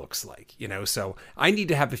schedule looks like, so I need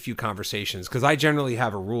to have a few conversations, because I generally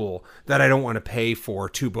have a rule that I don't want to pay for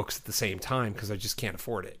two books at the same time because I just can't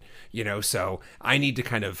afford it, so I need to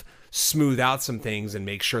kind of smooth out some things and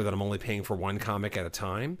make sure that I'm only paying for one comic at a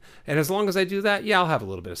time. And as long as I do that, I'll have a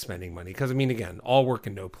little bit of spending money, because I mean, again, all work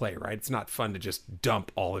and no play, right? It's not fun to just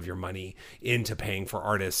dump all of your money into paying for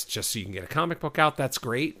artists just so you can get a comic book out. That's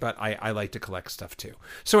great, but I like to collect stuff too.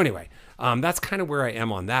 So anyway, that's kind of where I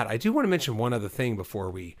am on that. I do want to mention one other thing before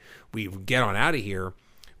we get on out of here,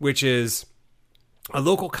 which is a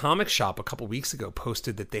local comic shop a couple weeks ago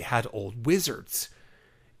posted that they had old Wizards.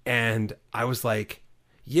 And I was like,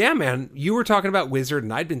 yeah, man, you were talking about Wizard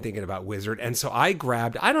and I'd been thinking about Wizard. And so I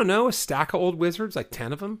grabbed, I don't know, a stack of old Wizards, like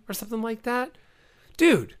 10 of them or something like that.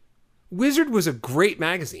 Dude, Wizard was a great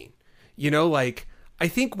magazine. Like I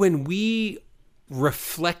think when we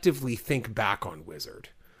reflectively think back on Wizard,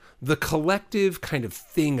 the collective kind of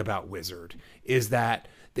thing about Wizard is that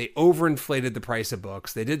they overinflated the price of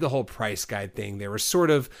books. They did the whole price guide thing. They were sort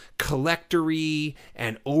of collectory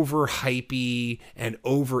and overhypey and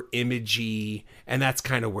over-imagey, and that's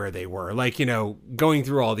kind of where they were. Like, going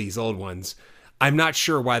through all these old ones, I'm not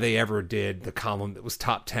sure why they ever did the column that was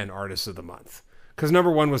top 10 artists of the month, because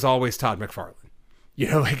number one was always Todd McFarlane.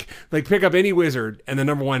 Like pick up any Wizard and the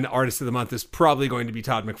number one artist of the month is probably going to be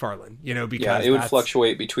Todd McFarlane, because it would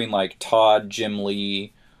fluctuate between like Todd, Jim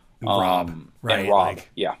Lee, Rob, right? And Rob.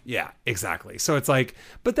 Like, yeah, exactly. So it's like,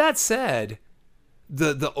 but that said,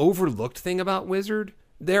 the overlooked thing about Wizard,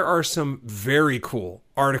 there are some very cool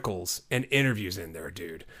articles and interviews in there,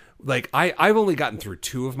 dude. Like I've only gotten through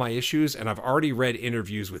 2 of my issues, and I've already read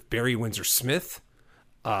interviews with Barry Windsor Smith,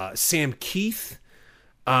 Sam Keith,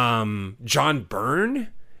 John Byrne,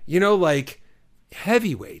 like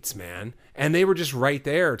heavyweights, man. And they were just right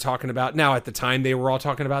there talking about, now at the time they were all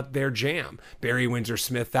talking about their jam. Barry Windsor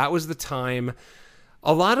Smith, that was the time.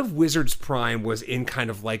 A lot of Wizards Prime was in kind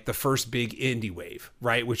of like the first big indie wave,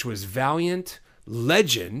 right? Which was Valiant,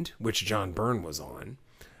 Legend, which John Byrne was on,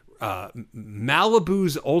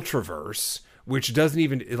 Malibu's Ultraverse, which doesn't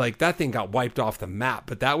even, like, that thing got wiped off the map,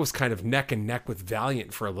 but that was kind of neck and neck with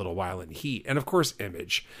Valiant for a little while in Heat. And of course,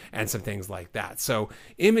 Image and some things like that. So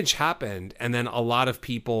Image happened, and then a lot of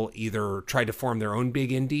people either tried to form their own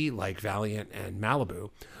big indie, like Valiant and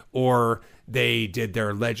Malibu, or they did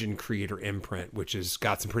their Legend creator imprint, which has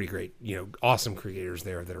got some pretty great, awesome creators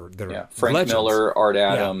there that are Frank legends. Miller, Art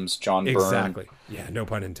Adams, John Byrne. Exactly. Yeah, no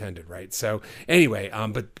pun intended, right? So anyway,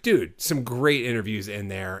 but dude, some great interviews in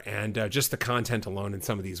there, and just the content alone in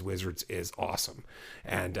some of these Wizards is awesome.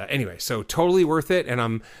 And anyway, so totally worth it.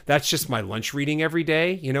 And that's just my lunch reading every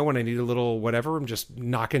day. When I need a little whatever, I'm just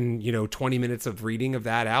knocking 20 minutes of reading of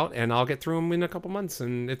that out, and I'll get through them in a couple months,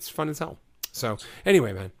 and it's fun as hell. So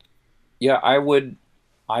anyway, man. Yeah, I would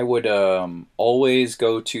always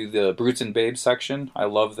go to the Brutes and Babes section. I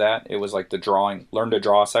love that. It was like the learn to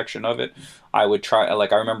draw section of it. I would try,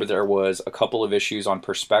 like, I remember there was a couple of issues on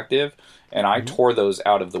Perspective, and I tore those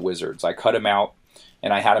out of the Wizards. I cut them out,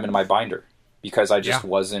 and I had them in my binder because I just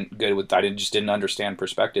wasn't good with, just didn't understand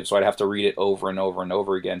Perspective, so I'd have to read it over and over and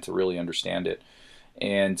over again to really understand it.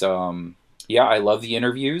 And I love the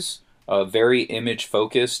interviews. Very Image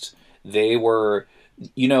focused. They were,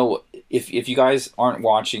 if you guys aren't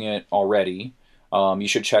watching it already, you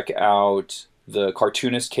should check out the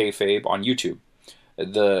Cartoonist Kayfabe on YouTube.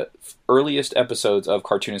 The earliest episodes of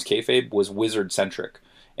Cartoonist Kayfabe was Wizard centric,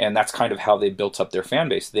 and that's kind of how they built up their fan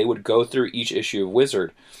base. They would go through each issue of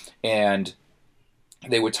Wizard, and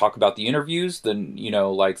They would talk about the interviews,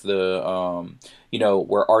 like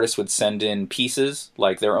where artists would send in pieces,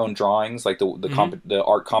 like their own drawings, like the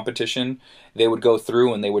art competition. They would go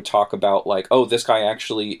through and they would talk about like, oh, this guy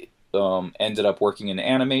actually ended up working in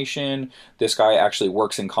animation. This guy actually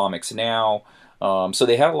works in comics now. So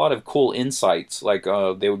they had a lot of cool insights. Like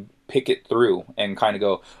they would pick it through and kind of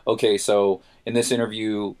go, okay, so in this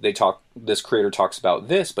interview this creator talks about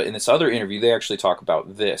this, but in this other interview they actually talk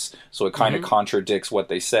about this. So it kind of contradicts what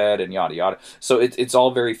they said and yada yada. So it's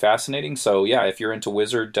all very fascinating. So yeah, if you're into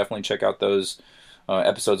Wizard, definitely check out those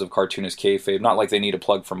episodes of Cartoonist Kayfabe. Not like they need a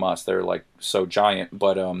plug from us. They're like so giant,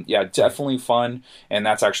 but yeah, definitely fun. And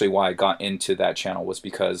that's actually why I got into that channel, was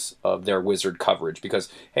because of their Wizard coverage. Because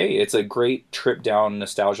hey, it's a great trip down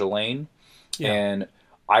nostalgia lane. Yeah. And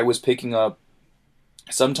I was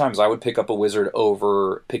sometimes I would pick up a Wizard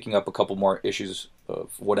over picking up a couple more issues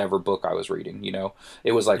of whatever book I was reading,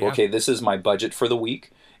 It was like, okay, this is my budget for the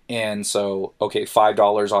week. And so, okay,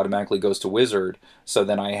 $5 automatically goes to Wizard. So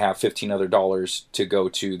then I have $15 other to go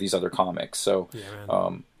to these other comics. So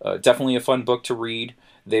definitely a fun book to read.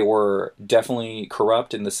 They were definitely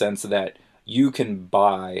corrupt in the sense that you can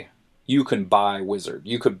buy Wizard.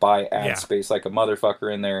 You could buy ad space like a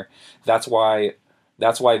motherfucker in there. That's why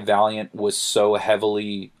Valiant was so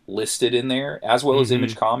heavily listed in there, as well as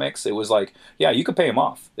Image Comics. It was like, yeah, you could pay them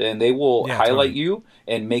off, and they will highlight you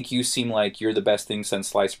and make you seem like you're the best thing since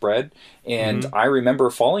sliced bread. And I remember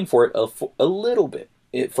falling for it a little bit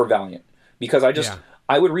for Valiant, because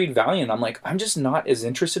I would read Valiant. I'm like, I'm just not as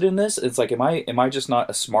interested in this. It's like, am I just not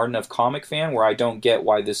a smart enough comic fan where I don't get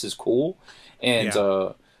why this is cool? And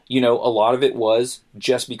a lot of it was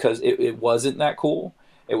just because it wasn't that cool.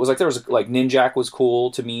 It was like, there was like Ninjak was cool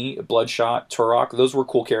to me, Bloodshot, Turok, those were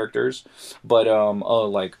cool characters. But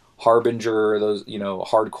like Harbinger, those,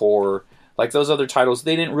 Hardcore, like those other titles,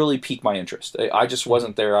 they didn't really pique my interest. I just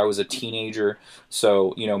wasn't there. I was a teenager,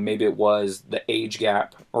 so maybe it was the age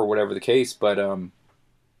gap or whatever the case. But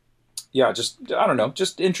yeah, just, I don't know,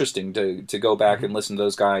 just interesting to go back and listen to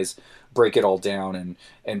those guys break it all down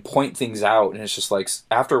and point things out. And it's just like,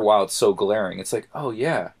 after a while, it's so glaring. It's like, oh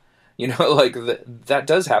yeah. Like that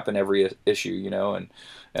does happen every issue, and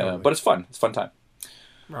totally. But it's fun. It's a fun time.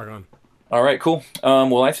 Right on. All right, cool.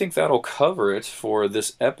 Well, I think that'll cover it for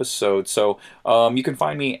this episode. So you can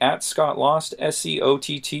find me at Scott Lost,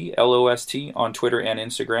 SCOTTLOST, on Twitter and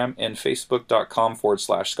Instagram, and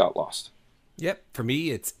Facebook.com/Scott Lost. Yep. For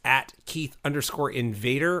me, it's at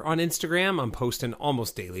Keith_Invader on Instagram. I'm posting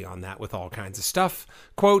almost daily on that with all kinds of stuff,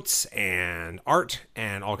 quotes and art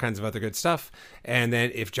and all kinds of other good stuff. And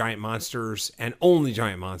then if giant monsters and only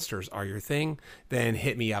giant monsters are your thing, then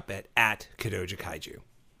hit me up at Kadoja Kaiju.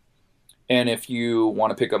 And if you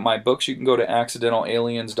want to pick up my books, you can go to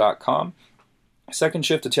accidentalaliens.com. Second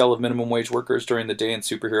Shift, A Tale of Minimum Wage Workers During the Day and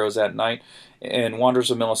Superheroes at Night, and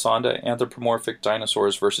Wanderers of Melisande, Anthropomorphic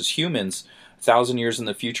Dinosaurs versus Humans. 1,000 years in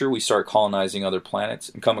the future, we start colonizing other planets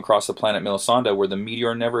and come across the planet Melisande where the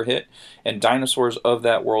meteor never hit, and dinosaurs of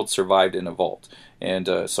that world survived and evolved.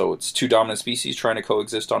 And so it's two dominant species trying to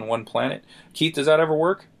coexist on one planet. Keith, does that ever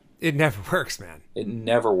work? It never works, man. It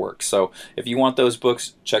never works. So if you want those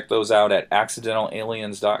books, check those out at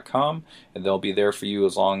accidentalaliens.com, and they'll be there for you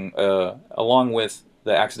along with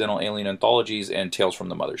the Accidental Alien Anthologies and Tales from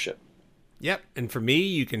the Mothership. Yep. And for me,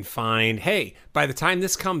 you can find, hey, by the time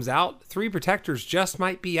this comes out, 3 Protectors just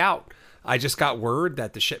might be out. I just got word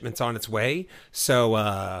that the shipment's on its way. So,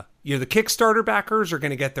 the Kickstarter backers are going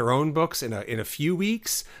to get their own books in a few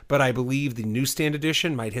weeks, but I believe the newsstand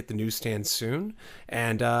edition might hit the newsstand soon,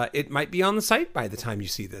 and it might be on the site by the time you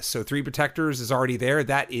see this. So 3 Protectors is already there.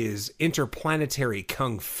 That is Interplanetary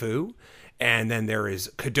Kung Fu. And then there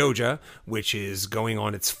is Kadoja, which is going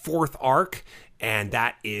on its 4th arc, and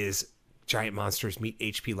that is Giant Monsters Meet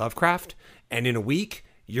H.P. Lovecraft. And in a week,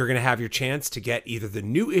 you're going to have your chance to get either the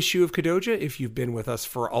new issue of Kadoja if you've been with us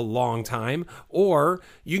for a long time, or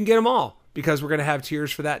you can get them all because we're going to have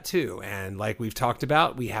tiers for that too. And like we've talked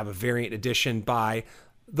about, we have a variant edition by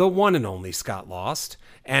the one and only Scott Lost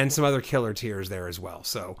and some other killer tiers there as well.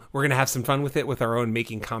 So we're going to have some fun with it with our own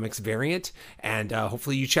Making Comics variant. And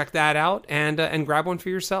hopefully you check that out and grab one for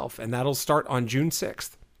yourself. And that'll start on June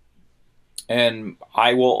 6th. And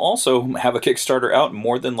I will also have a Kickstarter out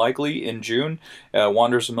more than likely in June.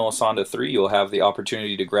 Wanderers of Melisande 3, you'll have the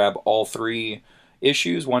opportunity to grab all 3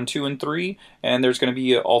 issues, 1, 2, and 3. And there's going to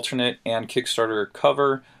be an alternate and Kickstarter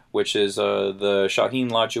cover, which is the Shaheen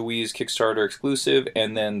Lajawi's Kickstarter exclusive,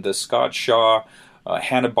 and then the Scott Shaw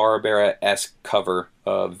Hanna-Barbera-esque cover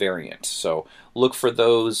variant. So look for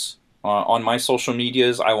those on my social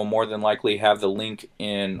medias. I will more than likely have the link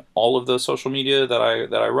in all of the social media that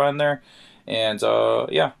I run there. And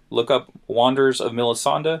yeah, look up Wanderers of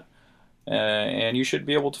Melisande, and you should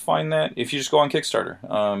be able to find that if you just go on Kickstarter.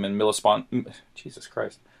 And Jesus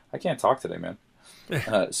Christ, I can't talk today, man.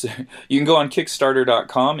 So you can go on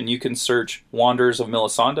Kickstarter.com and you can search Wanderers of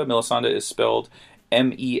Melisande. Melisande is spelled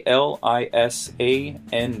Melisanda.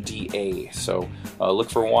 So look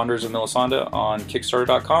for Wanderers of Melisande on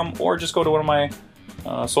Kickstarter.com, or just go to one of my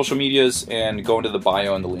social medias and go into the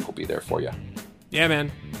bio and the link will be there for you. Yeah, man.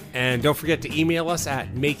 And don't forget to email us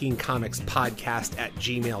at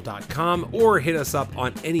makingcomicspodcast@gmail.com, or hit us up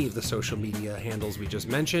on any of the social media handles we just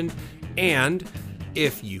mentioned. And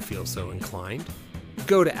if you feel so inclined,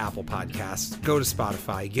 go to Apple Podcasts, go to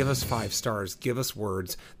Spotify, give us 5 stars, give us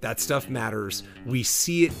words. That stuff matters. We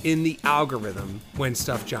see it in the algorithm when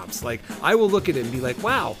stuff jumps. Like, I will look at it and be like,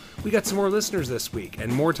 wow, we got some more listeners this week.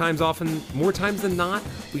 And more times than not,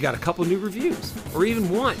 we got a couple new reviews, or even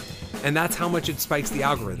one. And that's how much it spikes the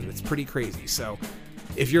algorithm. It's pretty crazy. So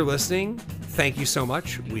if you're listening, thank you so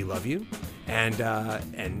much. We love you. And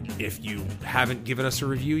if you haven't given us a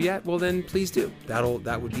review yet, well then please do.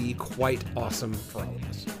 That would be quite awesome for all of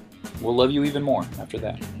us. We'll love you even more after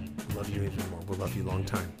that. We'll love you even more. We'll love you a long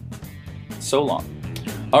time. So long.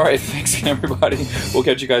 All right, thanks everybody. We'll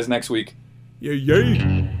catch you guys next week. Yay,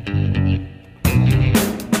 yay.